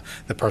the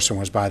person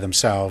was by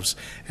themselves,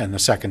 and the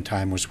second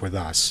time was with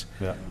us.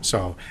 Yeah.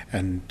 So,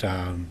 and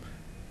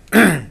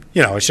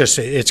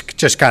it's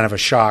just kind of a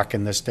shock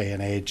in this day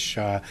and age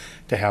to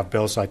have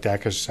bills like that,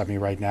 because I mean,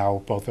 right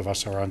now both of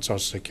us are on Social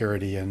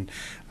Security, and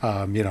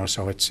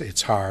so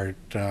it's hard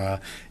to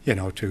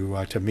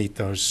meet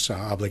those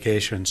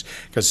obligations,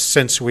 because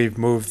since we've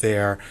moved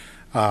there,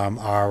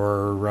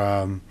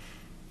 our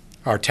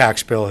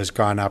tax bill has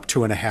gone up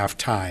 2.5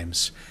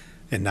 times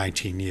in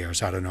 19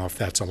 years. I don't know if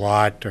that's a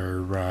lot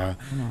or,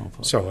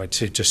 so it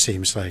just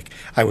seems like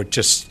I would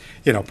just,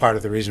 part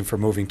of the reason for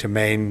moving to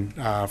Maine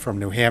from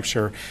New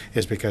Hampshire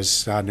is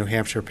because New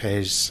Hampshire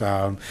pays,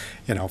 5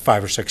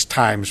 or 6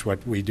 times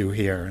what we do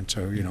here. And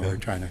so, we're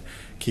trying to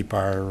keep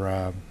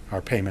our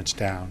payments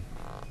down.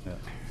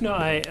 No,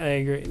 I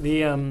agree.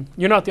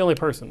 You're not the only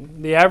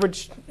person. The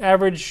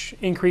average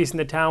increase in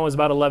the town was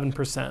about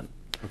 11%.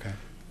 Okay.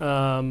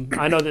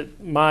 I know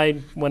that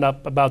mine went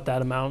up about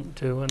that amount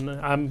too, and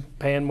I'm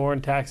paying more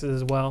in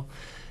taxes as well.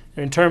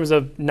 And in terms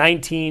of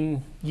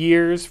 19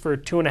 years for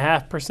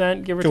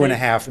 2.5%, give or take?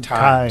 2.5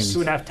 times.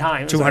 2.5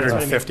 times.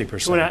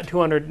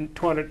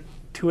 250%.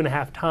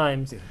 2.5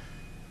 times.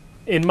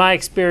 In my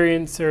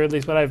experience, or at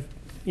least what I've,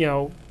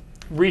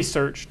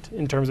 researched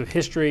in terms of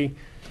history,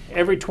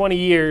 every 20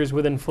 years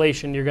with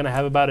inflation, you're going to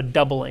have about a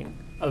doubling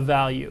of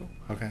value.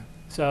 Okay.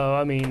 So,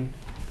 I mean,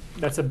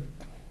 it's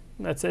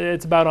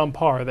about on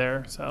par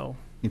there. So.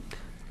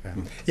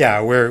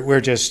 Yeah,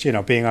 we're just,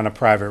 being on a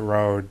private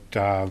road,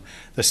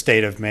 the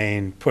state of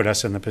Maine put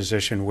us in the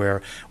position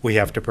where we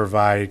have to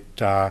provide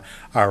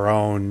our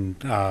own,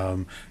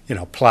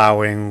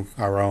 plowing,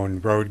 our own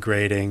road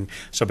grading.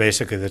 So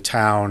basically the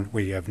town,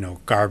 we have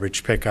no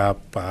garbage pickup.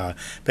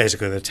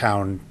 Basically the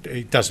town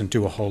doesn't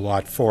do a whole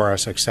lot for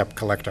us except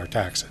collect our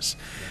taxes.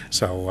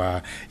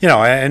 So,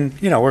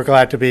 we're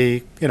glad to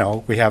be,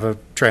 we have a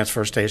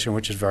transfer station,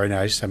 which is very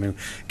nice. I mean,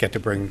 get to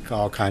bring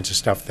all kinds of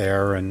stuff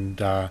there, and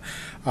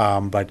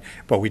but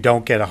we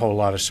don't get a whole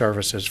lot of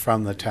services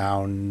from the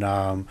town,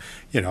 and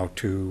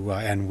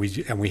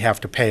we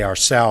have to pay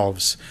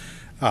ourselves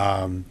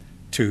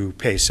to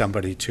pay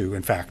somebody to.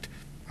 In fact,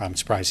 I'm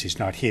surprised he's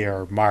not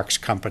here. Mark's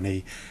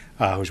company,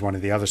 who's one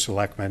of the other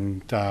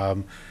selectmen.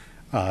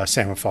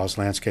 Salmon Falls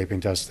Landscaping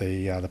does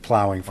the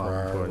plowing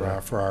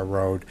for our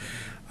road.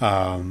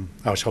 I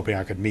was hoping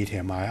I could meet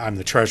him. I'm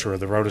the treasurer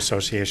of the Road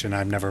Association.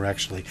 I've never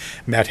actually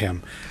met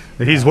him.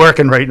 He's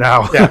working right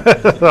now.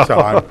 Yeah, so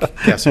I'm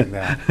guessing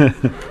that.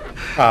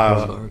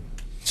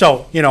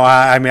 So,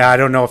 I mean, I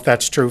don't know if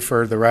that's true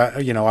for the,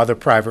 other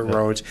private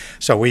roads.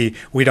 So we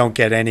don't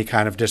get any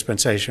kind of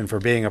dispensation for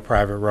being a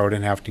private road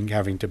and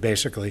having to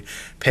basically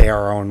pay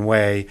our own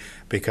way,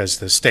 because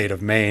the state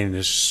of Maine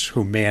is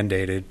who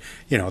mandated,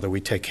 that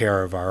we take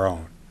care of our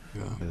own.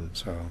 Yeah.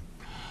 So.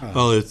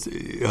 Well, it's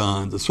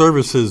the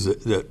services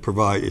that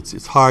provide.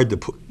 It's hard to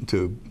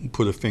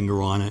put a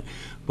finger on it,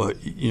 but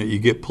you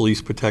get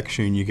police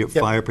protection, you get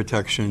fire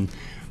protection.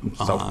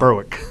 South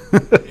Berwick.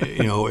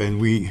 And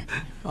we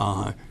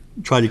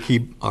try to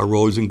keep our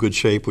roads in good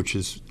shape, which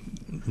is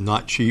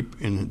not cheap,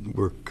 and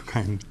we're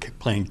kind of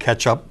playing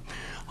catch up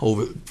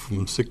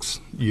from 6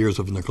 years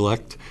of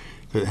neglect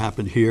that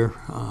happened here.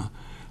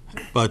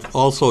 But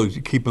also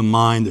keep in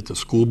mind that the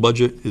school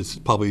budget is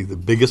probably the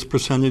biggest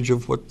percentage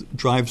of what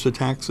drives the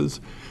taxes.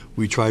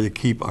 We try to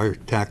keep our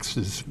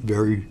taxes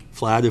very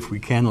flat if we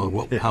can,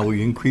 or how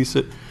we increase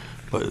it.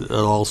 But it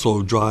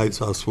also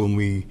drives us when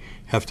we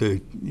have to,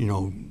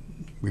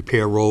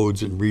 repair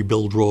roads and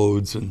rebuild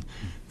roads and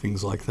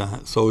things like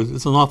that. So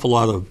it's an awful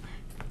lot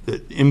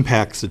that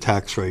impacts the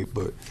tax rate.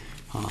 But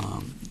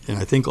and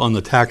I think on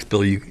the tax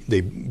bill,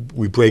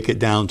 we break it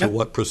down to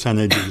what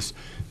percentage is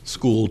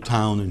school,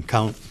 town, and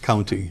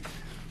county,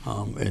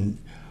 and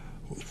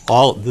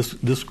all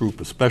this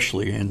group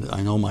especially, and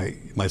I know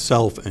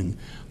myself and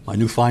my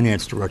new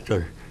finance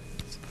director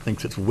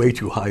thinks it's way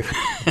too high,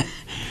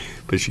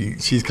 but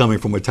she's coming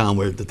from a town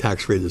where the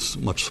tax rate is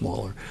much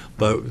smaller.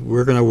 But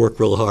we're going to work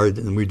real hard,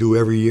 and we do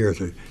every year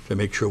to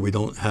make sure we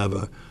don't have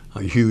a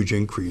huge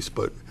increase.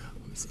 But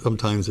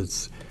sometimes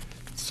it's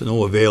to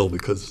no avail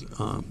because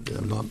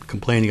I'm not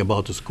complaining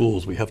about the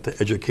schools. We have to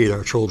educate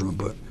our children,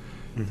 but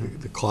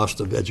the cost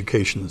of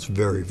education is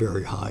very,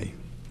 very high.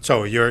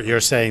 So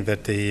you're saying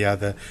that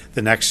the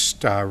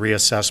next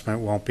reassessment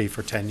won't be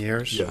for 10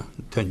 years? Yeah,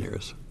 10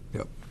 years,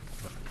 yep,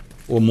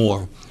 or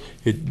more.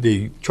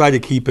 They try to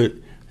keep it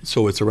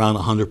so it's around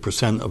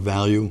 100% of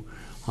value,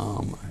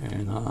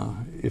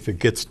 and if it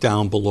gets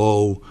down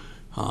below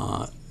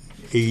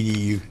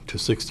 80 to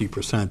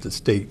 60%, the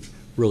state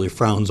really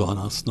frowns on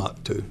us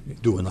not to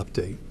do an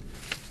update.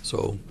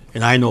 So,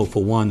 and I know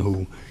for one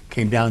who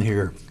came down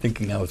here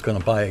thinking I was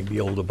going to be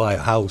able to buy a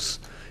house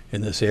in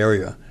this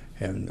area,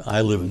 and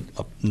I live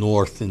up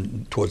north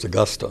towards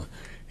Augusta,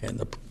 and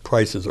the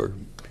prices are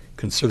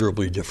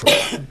considerably different,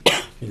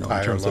 in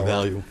terms of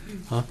value.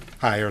 Huh?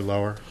 Higher,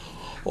 lower?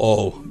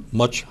 Oh,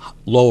 much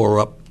lower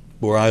up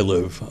where I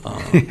live.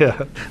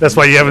 Yeah, that's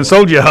why you haven't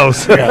sold your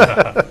house.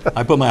 Yeah.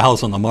 I put my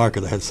house on the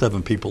market. I had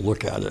 7 people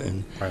look at it,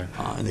 and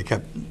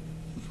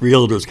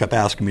realtors kept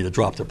asking me to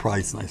drop the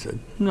price, and I said,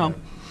 no.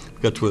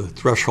 Got to a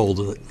threshold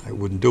that I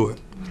wouldn't do it.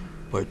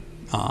 But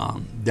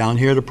down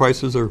here, the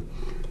prices are,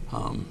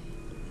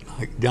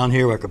 down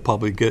here I could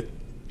probably get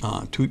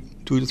 2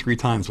 to 3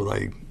 times what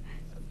I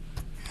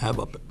have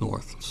up at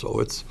north. So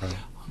it's,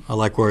 I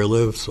like where I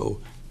live, so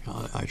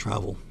I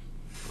travel.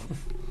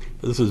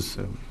 This is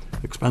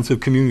expensive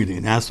community,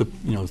 and a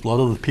lot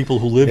of the people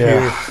who live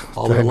here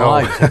all their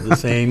lives have the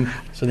same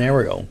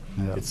scenario.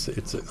 Yeah. It's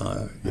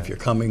if you're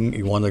coming,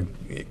 you want to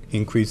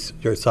increase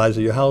your size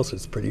of your house,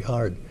 it's pretty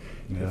hard.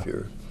 Yeah. If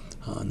you're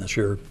unless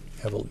you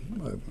have a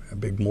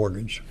big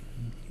mortgage.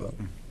 But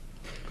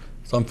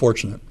it's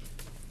unfortunate.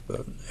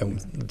 But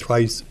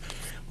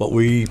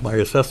my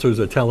assessors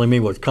are telling me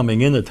what's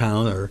coming into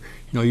town are,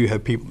 you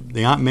have people,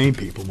 they aren't many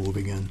people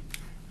moving in.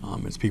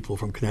 It's people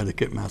from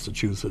Connecticut,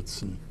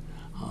 Massachusetts, and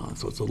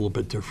so it's a little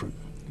bit different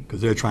because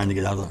they're trying to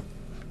get out of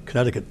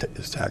Connecticut.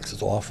 Tax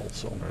is awful.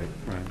 So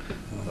right.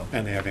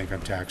 And they have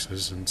income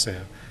taxes and say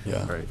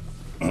right.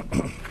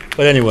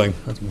 But anyway,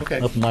 that's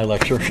enough of my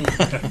lecture.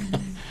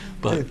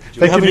 But if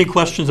you have any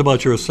questions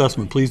about your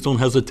assessment, please don't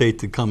hesitate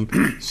to come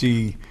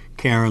see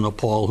Karen or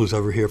Paul, who's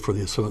ever here for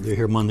this. So they're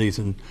here Mondays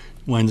and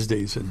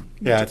Wednesdays. And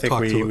I think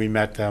we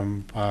met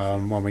them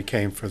when we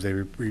came for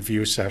the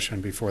review session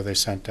before they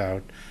sent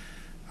out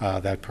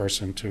that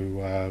person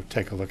to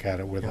take a look at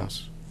it with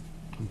us.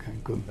 Okay,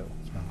 good.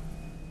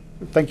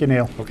 Thank you,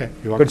 Neil. Okay,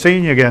 you're welcome. Good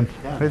seeing you again.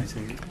 Yeah, nice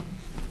seeing you.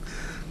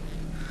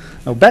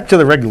 Now, back to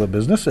the regular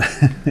business,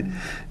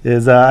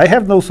 is I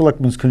have no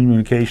selectmen's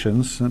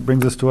communications. That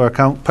brings us to our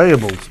account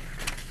payables.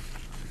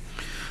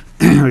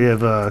 We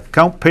have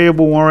account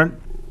payable warrant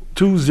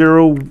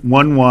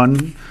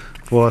 2011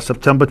 for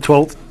September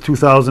 12th,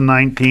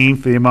 2019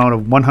 for the amount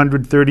of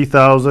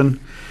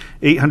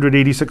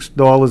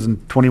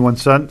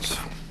 $130,886.21.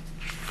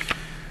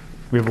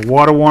 We have a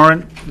water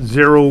warrant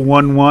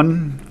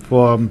 011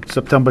 for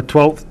September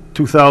 12th,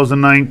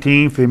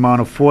 2019 for the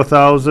amount of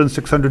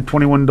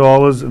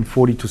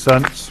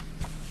 $4,621.42.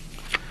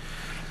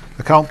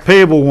 Account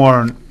payable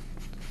warrant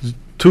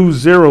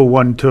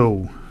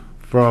 2012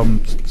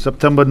 from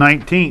September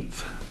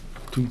 19th,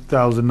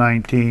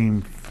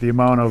 2019 for the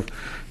amount of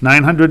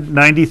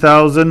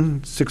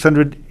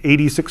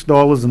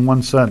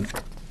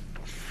 $990,686.01.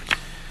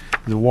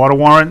 The water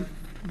warrant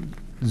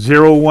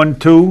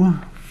 012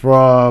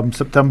 from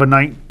September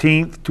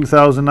 19th,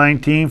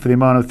 2019 for the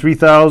amount of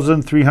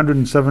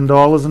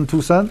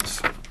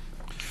 $3,307.02.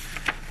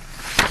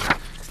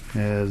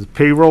 There's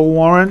payroll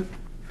warrant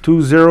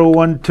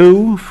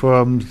 2012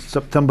 from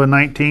September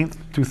 19th,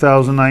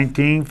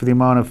 2019 for the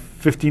amount of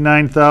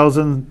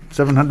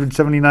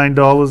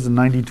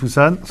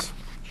 $59,779.92.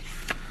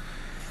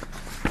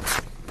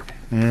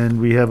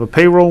 And we have a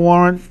payroll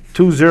warrant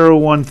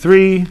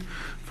 2013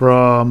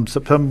 from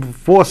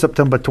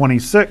September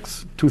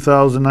 26,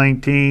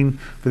 2019,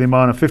 for the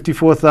amount of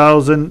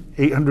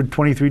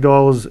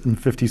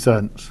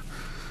 $54,823.50.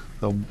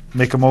 They'll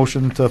make a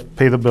motion to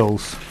pay the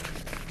bills.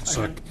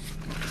 Second.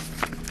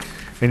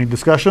 Any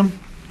discussion?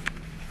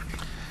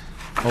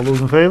 All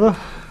those in favor?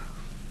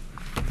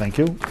 Thank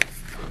you.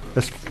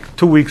 That's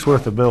 2 weeks'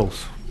 worth of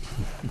bills.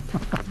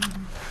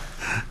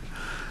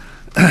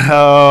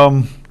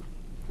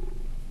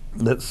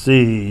 Let's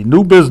see,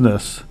 new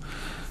business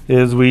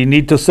is we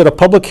need to set a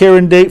public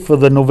hearing date for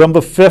the November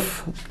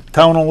 5th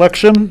town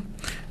election.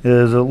 It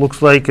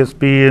looks like it's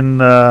being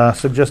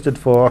suggested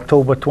for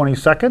October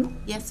 22nd.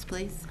 Yes,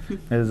 please.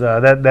 Is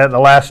that the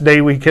last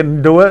day we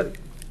can do it?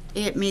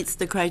 It meets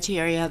the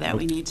criteria that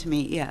we need to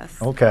meet, yes.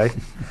 Okay,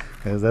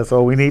 'cause that's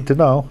all we need to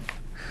know.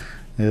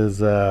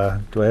 Do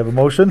I have a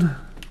motion?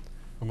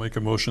 I'll make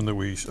a motion that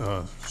we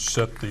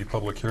set the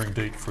public hearing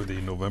date for the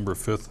November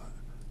 5th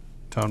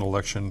town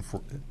election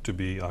to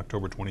be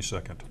October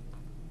 22nd.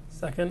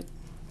 Second.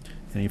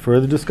 Any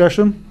further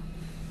discussion?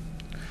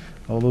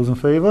 All those in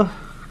favor?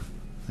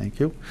 Thank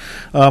you.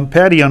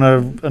 Patty, on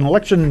an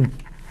election,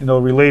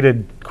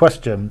 related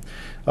question,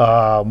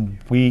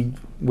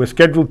 we're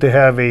scheduled to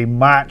have a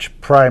March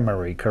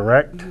primary,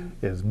 correct?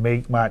 Mm-hmm. Is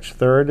March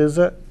 3rd, is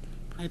it?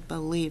 I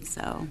believe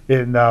so.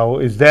 Now,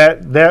 is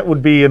that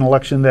would be an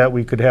election that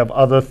we could have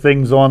other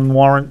things on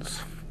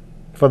warrants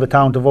for the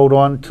town to vote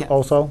on Yes.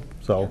 also?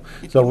 So,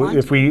 If you want.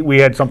 if we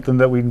had something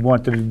that we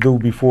wanted to do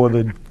before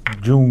the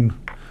June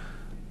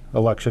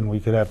election, we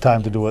could have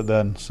time to do it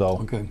then, so.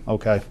 Okay.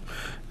 Okay.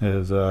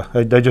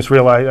 I just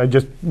realized, I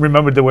just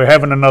remembered that we're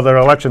having another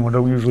election, we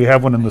don't usually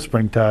have one in the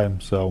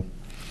springtime, so.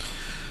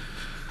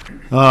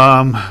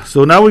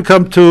 So now we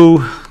come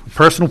to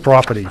personal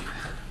property.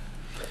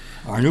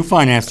 Our new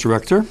finance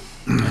director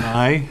and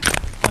I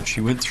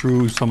actually went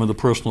through some of the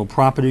personal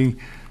property,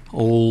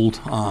 old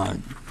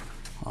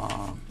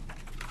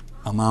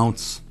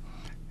amounts,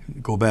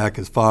 go back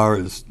as far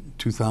as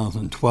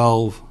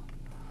 2012,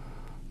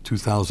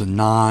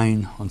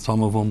 2009 on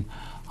some of them.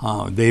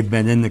 They've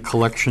been in the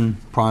collection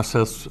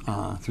process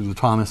through the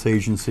Thomas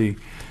Agency,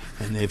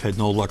 and they've had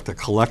no luck to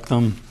collect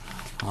them.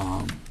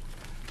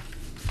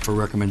 Her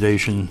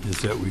recommendation is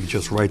that we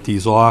just write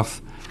these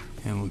off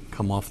and we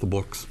come off the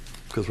books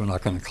because we're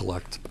not going to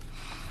collect.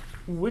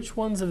 Which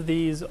ones of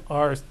these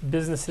are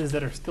businesses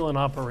that are still in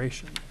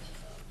operation?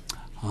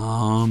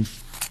 I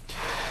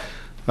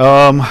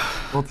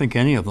don't think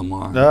any of them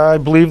are. I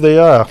believe they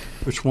are.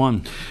 Which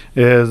one?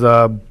 Is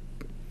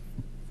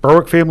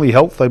Berwick Family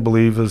Health, I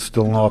believe, is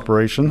still in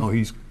operation. No,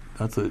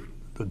 that's a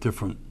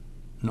different,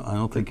 no, I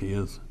don't think he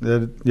is.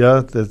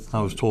 Yeah, that's,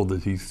 I was told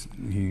that he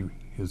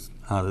is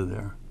out of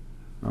there.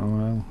 oh,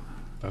 well.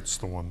 That's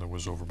the one that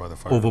was over by the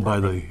fire Over by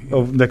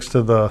department. the, Next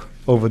to the,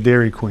 over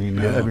Dairy Queen.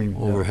 yeah, I mean,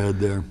 overhead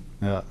there.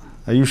 yeah.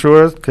 Are you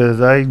sure? Because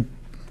I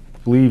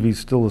believe he's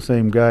still the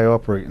same guy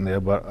operating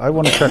there, but I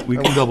want to check. We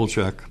can double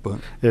check,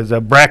 but Is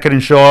Brackett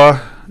and Shaw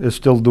is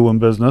still doing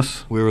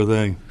business. where are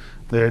they?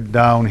 They're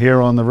down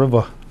here on the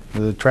river,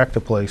 the tractor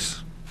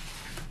place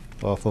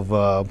off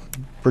of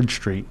Bridge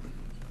Street.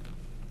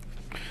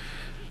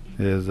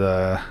 Is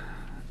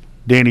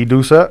Danny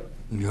Doucette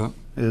Yeah.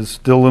 is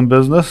still in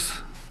business.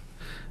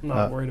 I'm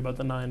not worried about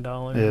the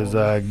 $9. Is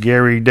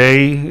Gary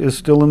Day is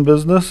still in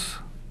business.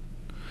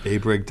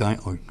 Daybreak Dine,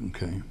 oh,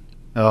 okay.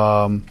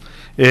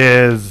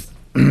 Is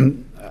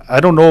I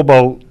don't know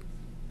about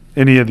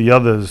any of the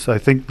others. I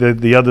think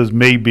that the others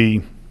may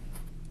be,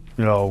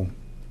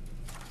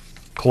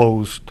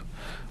 closed,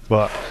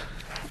 but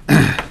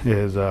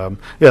is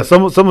yeah.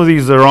 Some of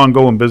these are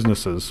ongoing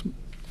businesses,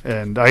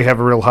 and I have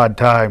a real hard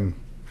time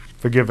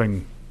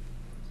forgiving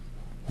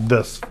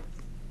this.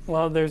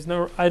 Well,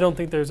 I don't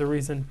think there's a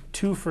reason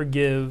to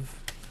forgive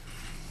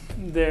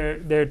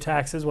their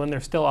taxes when they're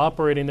still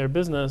operating their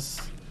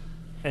business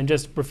and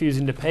just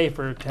refusing to pay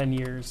for 10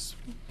 years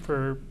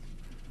for.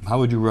 How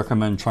would you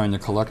recommend trying to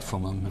collect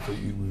from them? If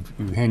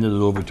you handed it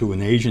over to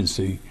an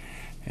agency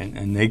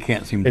and they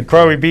can't seem to. It'd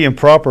probably be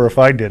improper if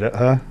I did it,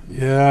 huh?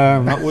 Yeah,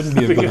 that wouldn't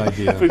be a good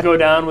idea. If we go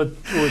down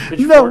with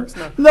pitchforks?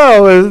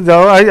 No.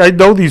 I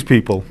know these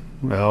people.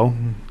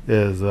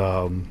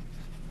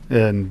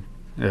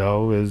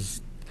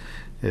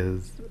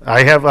 Is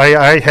I have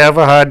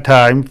a hard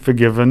time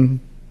forgiving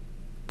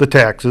the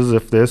taxes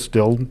if they're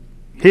still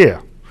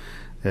here.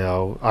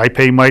 I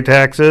pay my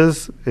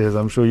taxes, as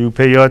I'm sure you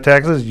pay your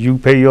taxes, you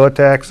pay your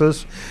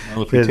taxes.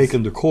 Well, if you take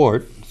them to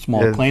court,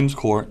 small is- claims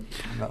court,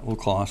 that will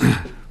cost.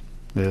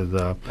 Is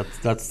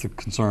That's the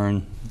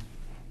concern.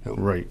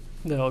 right.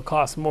 It'll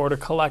cost more to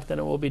collect than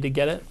it will be to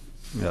get it.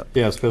 Yeah,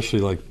 especially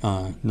like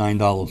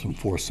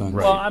 $9.04.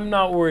 Well, I'm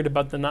not worried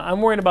about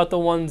I'm worried about the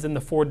ones in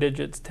the 4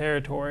 digits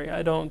territory.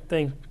 I don't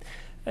think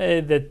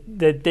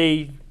that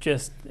they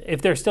just,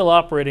 if they're still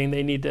operating,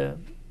 they need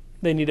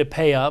to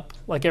pay up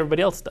like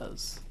everybody else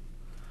does.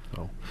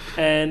 Oh.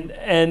 And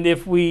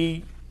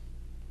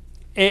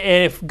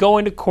if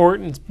going to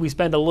court and we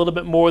spend a little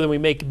bit more than we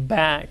make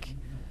back,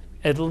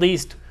 at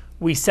least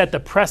we set the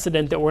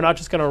precedent that we're not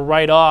just going to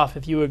write off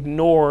if you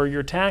ignore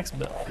your tax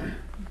bill.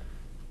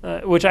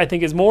 which I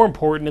think is more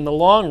important in the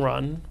long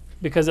run,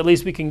 because at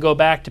least we can go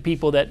back to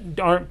people that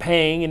aren't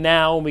paying, and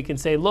now we can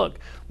say, look,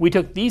 we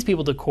took these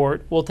people to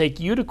court, we'll take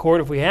you to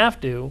court if we have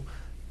to,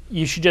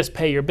 you should just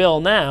pay your bill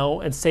now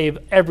and save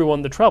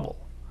everyone the trouble.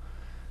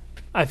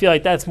 I feel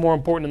like that's more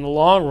important in the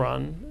long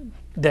run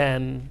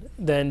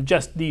than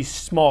just these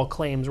small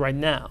claims right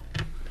now.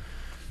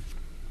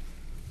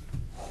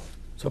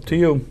 It's up to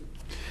you.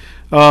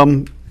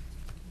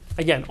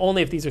 Again,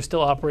 only if these are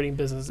still operating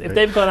businesses. If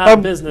they've gone out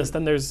of business,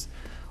 then there's,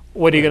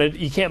 what are you gonna?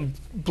 You can't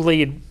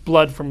bleed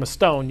blood from a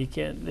stone. You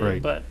can't.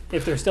 Right. But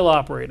if they're still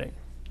operating,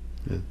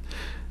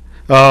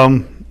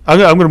 I'm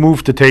going to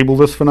move to table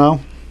this for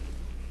now.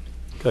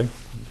 Okay.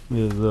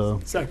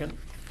 second.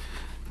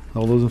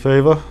 All those in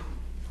favor?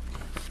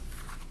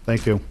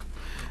 Thank you.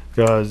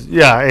 Because,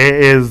 yeah, it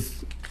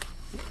is.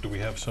 Do we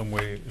have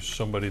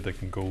somebody that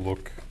can go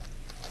look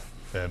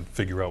and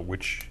figure out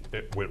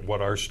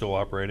what are still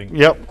operating?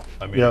 Yep.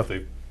 I mean, Yep.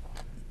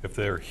 if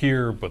they're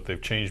here, but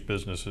they've changed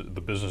business,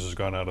 the business has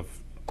gone out of,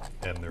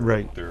 and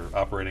they're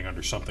operating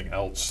under something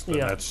else, then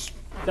Yeah. that's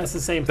That's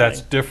the same that's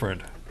thing.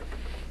 different.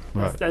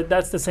 Right.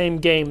 That's the same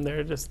game.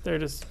 They're just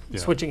Yeah.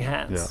 switching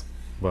hats.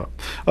 Yeah. But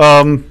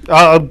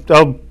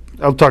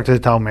I'll talk to the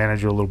town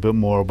manager a little bit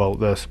more about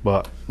this.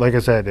 But like I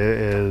said, it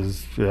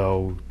is, you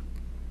know,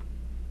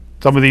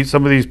 some of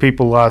these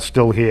people are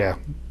still here,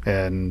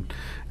 and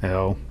you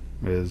know,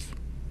 is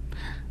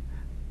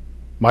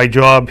my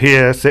job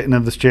here, sitting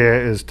in this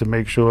chair, is to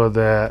make sure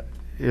that,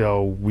 you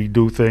know, we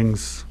do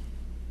things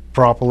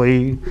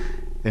properly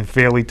and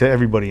fairly to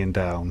everybody in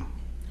town.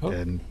 Oh.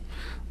 And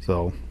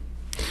so,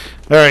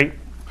 all right,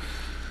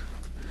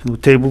 we'll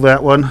table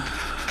that one.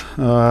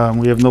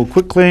 We have no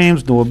quick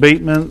claims, no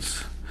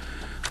abatements.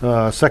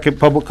 Second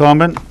public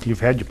comment. You've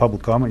had your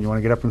public comment. You want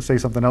to get up and say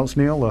something else,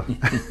 Neil? Or? Oh,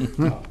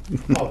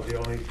 the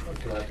only,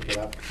 do I have to get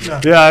up?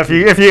 Yeah, if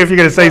you're going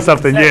to say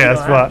something, You yes.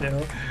 don't But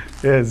have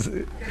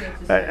to.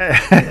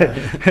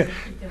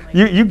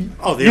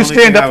 you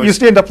stand up. You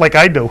stand up like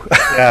I do.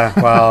 Yeah,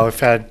 well, I've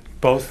had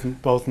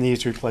both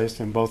knees replaced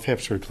and both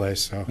hips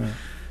replaced, so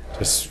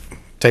just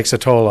takes a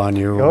toll on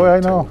you. Oh, I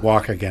to know.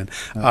 walk again.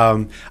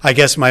 I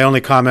guess my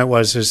only comment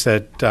is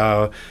that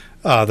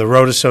the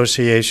Road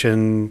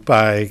Association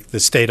by the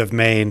state of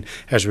Maine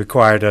has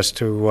required us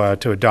to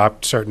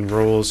adopt certain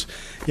rules,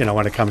 you know,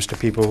 when it comes to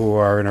people who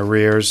are in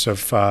arrears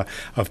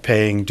of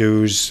paying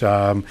dues.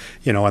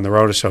 You know, on the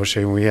Road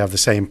Association, we have the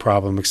same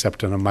problem,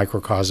 except in a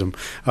microcosm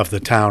of the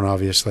town,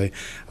 obviously.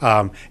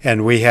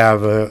 And we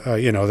have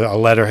a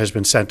letter has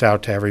been sent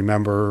out to every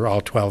member,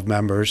 all 12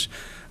 members,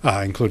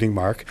 including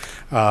Mark,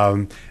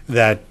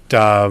 that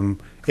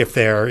if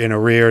they're in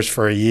arrears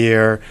for a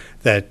year,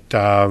 that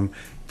a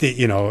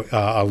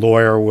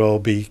lawyer will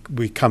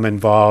become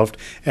involved,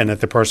 and that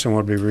the person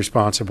will be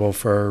responsible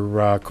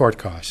for court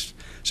costs.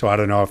 So I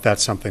don't know if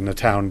that's something the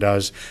town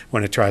does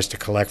when it tries to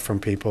collect from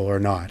people or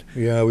not.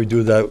 Yeah, we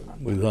do that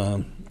with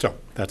So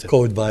that's it.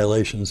 code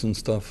violations and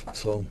stuff,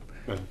 so,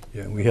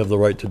 yeah, we have the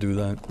right to do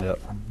that. Yep.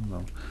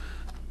 No.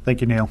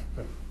 Thank you, Neil.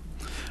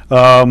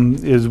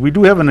 We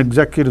do have an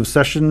executive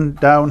session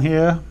down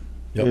here.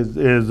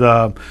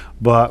 Yep.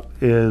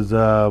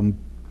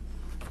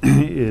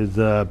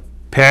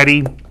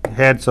 Patty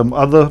had some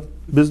other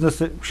business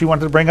that she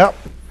wanted to bring up.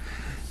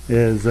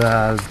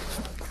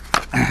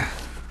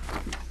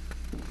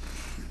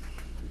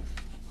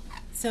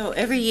 So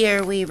every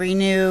year we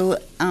renew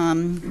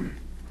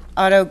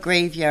auto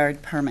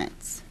graveyard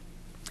permits.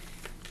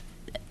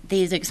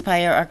 These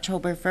expire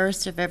October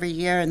 1st of every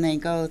year, and they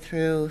go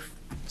through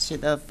to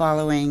the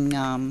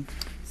following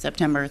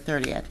September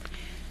 30th.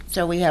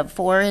 So we have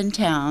 4 in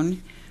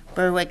town: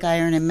 Berwick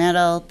Iron and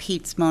Metal,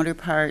 Pete's Motor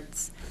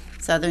Parts,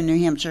 Southern New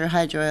Hampshire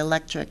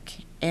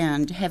Hydroelectric,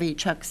 and Heavy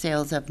Truck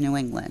Sales of New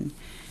England.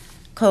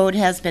 Code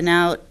has been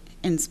out,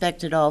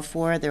 inspected all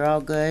 4, they're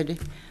all good.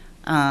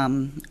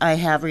 I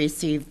have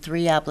received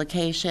 3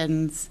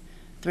 applications,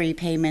 3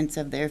 payments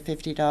of their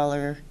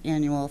 $50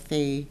 annual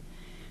fee.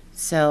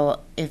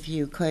 So if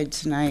you could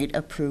tonight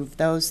approve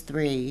those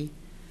 3,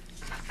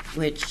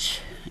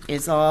 which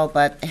is all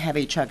but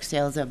Heavy Truck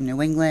Sales of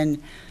New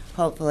England,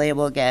 hopefully it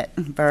will get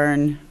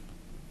burned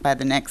by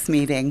the next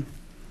meeting.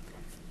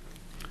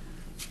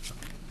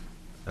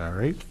 All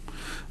right.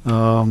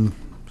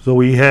 So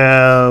we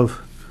have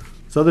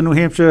Southern New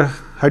Hampshire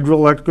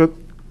Hydroelectric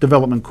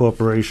Development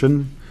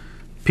Corporation,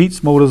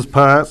 Pete's Motors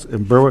Parts,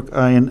 and Berwick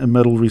Iron and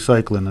Metal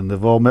Recycling, and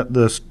they've all met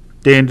the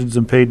standards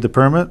and paid the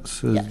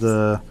permits. Yes.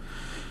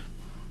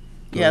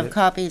 You have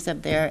copies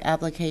of their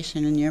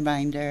application in your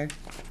binder,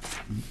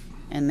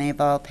 and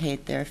they've all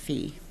paid their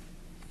fee.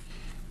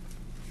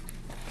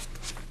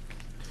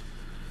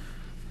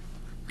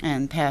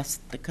 And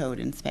passed the code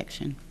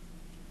inspection.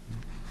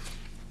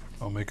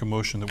 I'll make a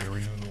motion that we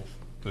renew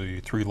the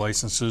 3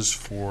 licenses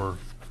for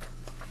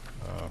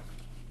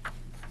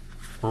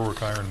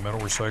Berwick Iron and Metal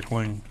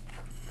Recycling,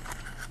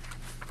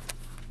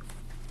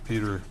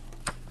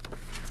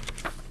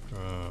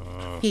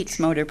 Pete's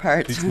Motor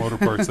Parts. Pete's Motor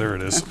Parts, there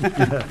it is.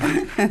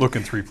 Look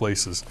in 3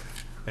 places.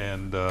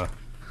 And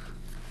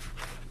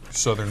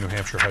Southern New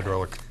Hampshire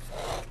Hydraulic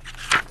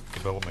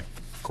Development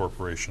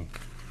Corporation.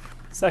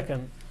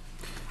 Second.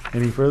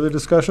 Any further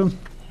discussion?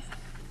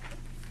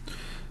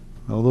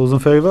 All those in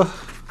favor?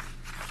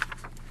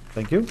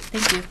 Thank you.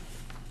 Thank you.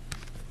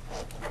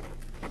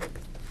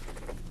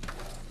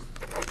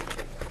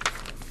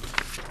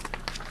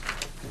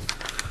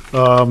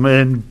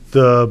 And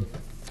the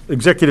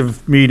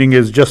executive meeting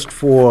is just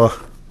for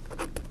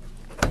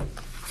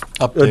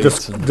a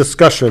Updates and-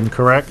 discussion,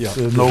 correct? Yeah,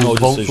 There's there's no no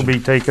votes will decision. be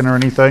taken or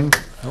anything?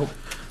 Nope.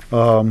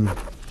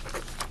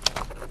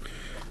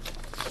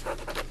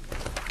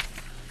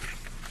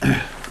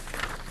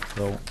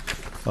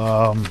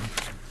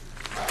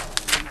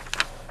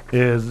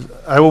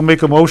 I will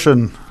make a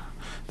motion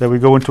that we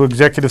go into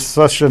executive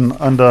session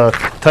under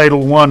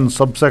Title I,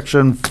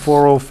 subsection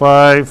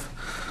 405,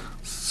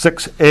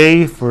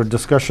 6A for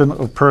discussion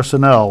of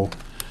personnel.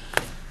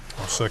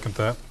 I'll second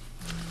that.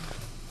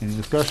 Any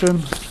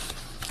discussion?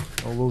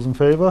 All those in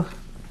favor?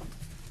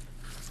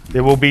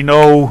 There will be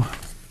no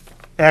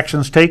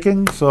actions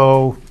taken,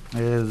 so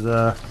is,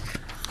 All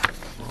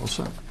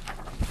set.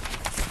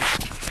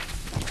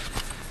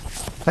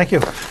 thank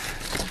you.